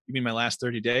 You mean my last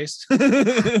 30 days? Has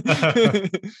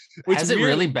it weird.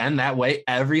 really been that way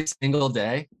every single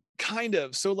day? Kind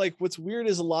of. So like what's weird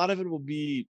is a lot of it will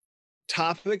be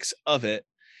topics of it.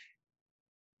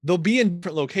 They'll be in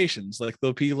different locations. Like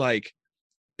they'll be like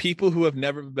people who have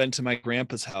never been to my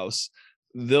grandpa's house.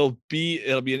 It'll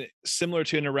be similar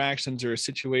to interactions or a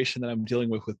situation that I'm dealing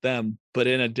with them, but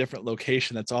in a different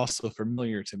location that's also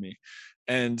familiar to me.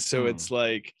 And so it's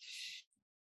like,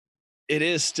 it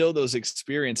is still those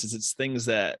experiences. It's things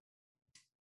that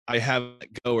I have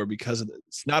let go, or because of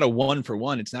it's not a one for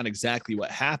one. It's not exactly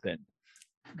what happened,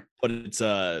 but it's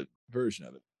a version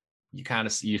of it. You kind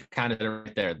of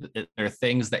right there. There are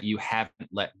things that you haven't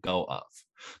let go of.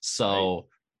 So right.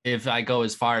 If I go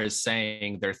as far as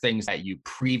saying there are things that you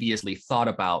previously thought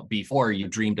about before you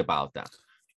dreamed about them,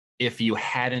 if you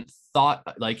hadn't thought,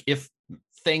 like if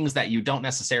things that you don't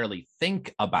necessarily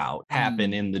think about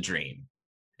happen in the dream,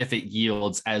 if it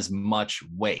yields as much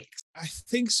weight. I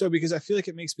think so, because I feel like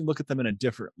it makes me look at them in a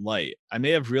different light. I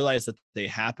may have realized that they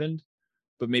happened,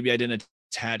 but maybe I didn't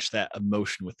attach that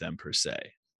emotion with them per se.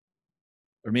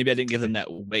 Or maybe I didn't give them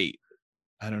that weight.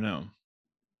 I don't know.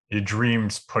 Your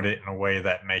dreams put it in a way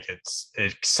that make it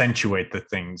accentuate the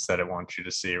things that it wants you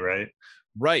to see, right?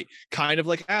 Right. Kind of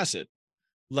like acid.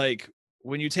 Like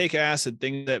when you take acid,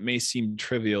 things that may seem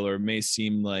trivial or may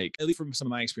seem like, at least from some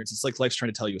of my experience, it's like life's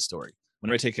trying to tell you a story.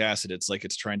 Whenever I take acid, it's like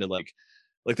it's trying to like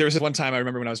there was one time I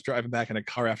remember when I was driving back in a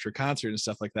car after a concert and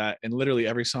stuff like that, and literally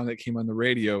every song that came on the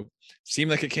radio seemed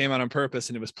like it came out on purpose,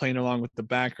 and it was playing along with the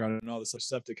background and all this other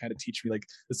stuff to kind of teach me like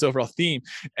this overall theme.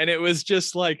 And it was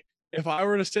just like, if I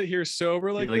were to sit here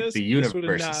sober like this, the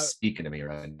universe is speaking to me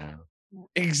right now.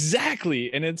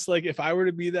 Exactly. And it's like, if I were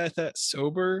to be that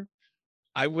sober,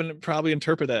 I wouldn't probably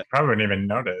interpret that. Probably wouldn't even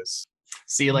notice.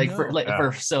 See, like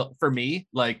for me,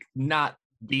 like not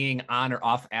being on or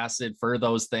off acid for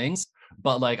those things,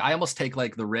 but like I almost take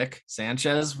like the Rick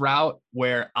Sanchez route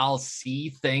where I'll see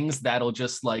things that'll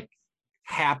just like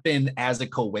happen as a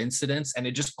coincidence and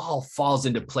it just all falls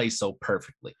into place so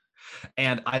perfectly.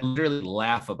 And I literally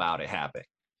laugh about it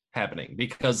happening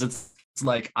because it's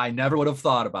like I never would have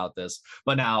thought about this,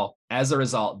 but now as a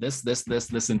result, this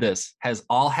and this has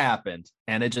all happened,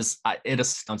 and it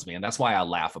astounds me, and that's why I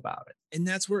laugh about it. And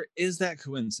that's where is that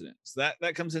coincidence that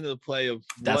comes into the play of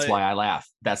that's why I laugh.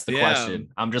 That's the question.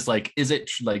 I'm just like, is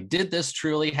it like, did this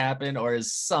truly happen, or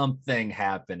is something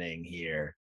happening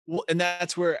here? Well, and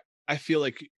that's where I feel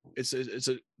like it's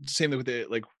a same with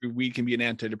it. Like we can be an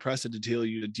antidepressant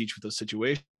to teach with those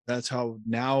situations. That's how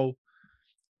now.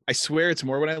 I swear it's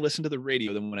more when I listen to the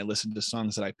radio than when I listen to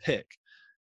songs that I pick.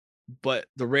 But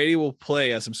the radio will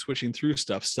play as I'm switching through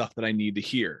stuff that I need to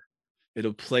hear.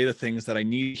 It'll play the things that I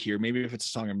need to hear. Maybe if it's a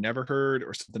song I've never heard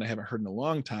or something I haven't heard in a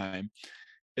long time,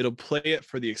 it'll play it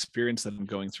for the experience that I'm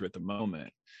going through at the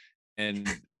moment. And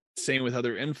same with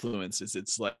other influences.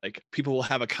 It's like people will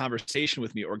have a conversation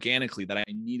with me organically that I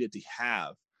needed to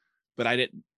have, but I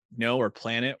didn't know or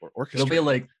plan it or orchestrate. It'll be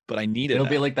like, but I needed it'll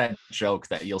be that. like that joke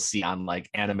that you'll see on like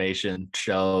animation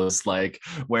shows, like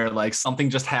where like something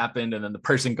just happened and then the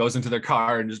person goes into their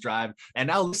car and just drive, and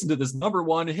now listen to this number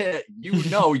one hit. You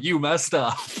know you messed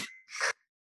up.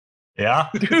 Yeah.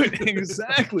 Dude,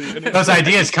 exactly. And Those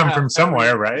ideas come from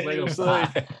somewhere, right? It's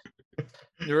like,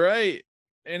 you're right.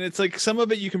 And it's like some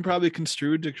of it you can probably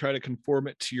construe to try to conform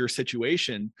it to your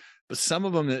situation, but some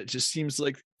of them it just seems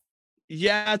like,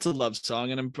 yeah, it's a love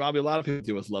song, and probably a lot of people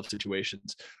deal with love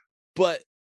situations, but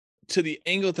to the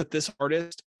angle that this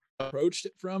artist approached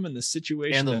it from and the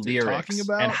situation and the that they're lyrics talking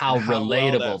about and how well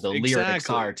relatable the lyrics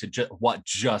exactly. are to what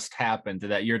just happened,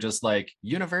 that you're just like,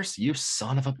 universe, you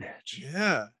son of a bitch.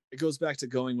 Yeah, it goes back to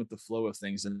going with the flow of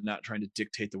things and not trying to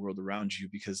dictate the world around you,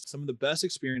 because some of the best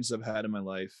experiences I've had in my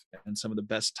life and some of the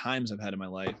best times I've had in my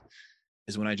life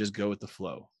is when I just go with the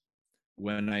flow,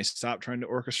 when I stop trying to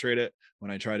orchestrate it,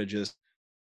 when I try to just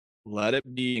let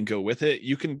it be and go with it.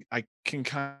 I can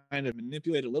kind of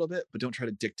manipulate a little bit, but don't try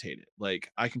to dictate it.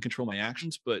 Like I can control my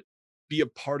actions, but be a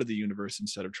part of the universe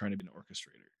instead of trying to be an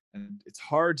orchestrator. And it's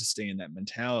hard to stay in that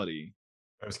mentality.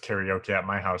 There was karaoke at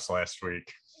my house last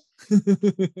week.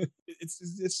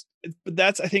 But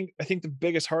that's I think the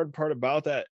biggest hard part about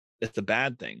that is the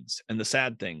bad things and the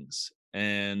sad things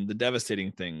and the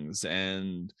devastating things,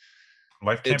 and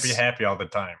life can't be happy all the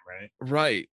time,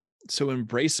 right? So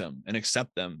embrace them and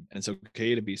accept them, and it's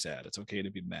okay to be sad, it's okay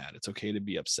to be mad, it's okay to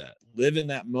be upset. Live in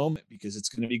that moment because it's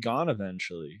going to be gone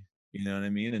eventually, you know what I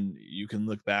mean? And you can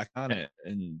look back on it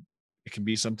and it can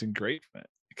be something great from it.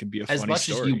 It can be a as funny much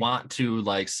story. As you want to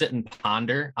like sit and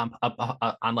ponder on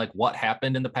like what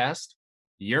happened in the past,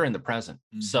 you're in the present.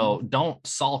 So don't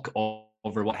sulk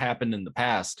over what happened in the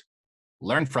past.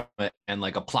 Learn from it and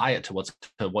like apply it to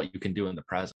what you can do in the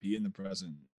present. Be in the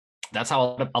present. That's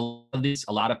how a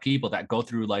lot of people that go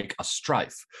through like a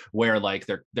strife where like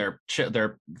their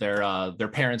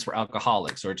parents were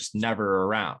alcoholics or just never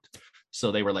around.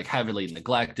 So they were like heavily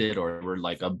neglected or were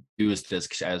like abused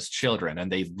as children, and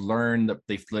they learn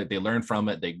from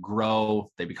it, they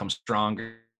grow, they become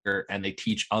stronger, and they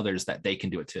teach others that they can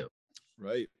do it too.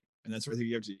 Right. And that's where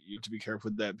you have to be careful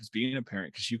with that, because being a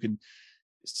parent, because you can,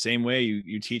 same way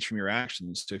you teach from your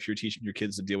actions. So if you're teaching your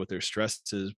kids to deal with their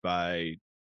stresses by,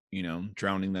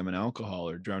 drowning them in alcohol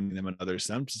or drowning them in other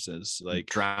substances, like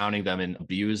drowning them in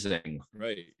abusing.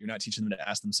 Right. You're not teaching them to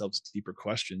ask themselves deeper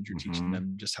questions. You're teaching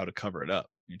them just how to cover it up.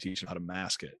 You're teaching them how to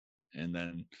mask it. And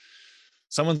then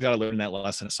someone's got to learn that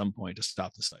lesson at some point to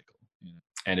stop the cycle.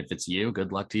 And if it's you,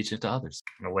 good luck teaching it to others.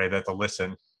 In a way that they'll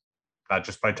listen, not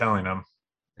just by telling them.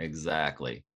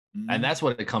 Exactly. And that's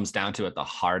what it comes down to at the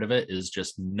heart of it, is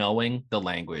just knowing the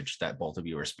language that both of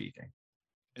you are speaking.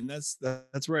 And that's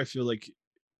where I feel like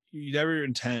your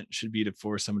intent should be to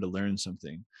force someone to learn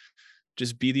something.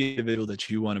 Just be the individual that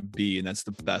you want to be, and that's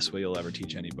the best way you'll ever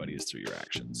teach anybody, is through your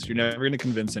actions. You're never going to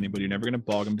convince anybody. You're never going to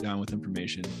bog them down with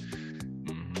information.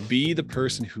 Be the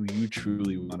person who you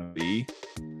truly want to be,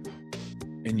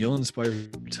 and you'll inspire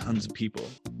tons of people.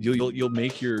 You'll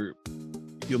make your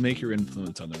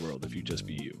influence on the world if you just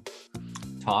be you.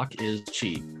 Talk is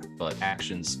cheap, but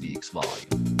action speaks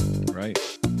volume. Right.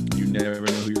 You never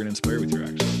know who you're going to inspire with your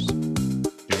actions.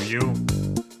 Do you?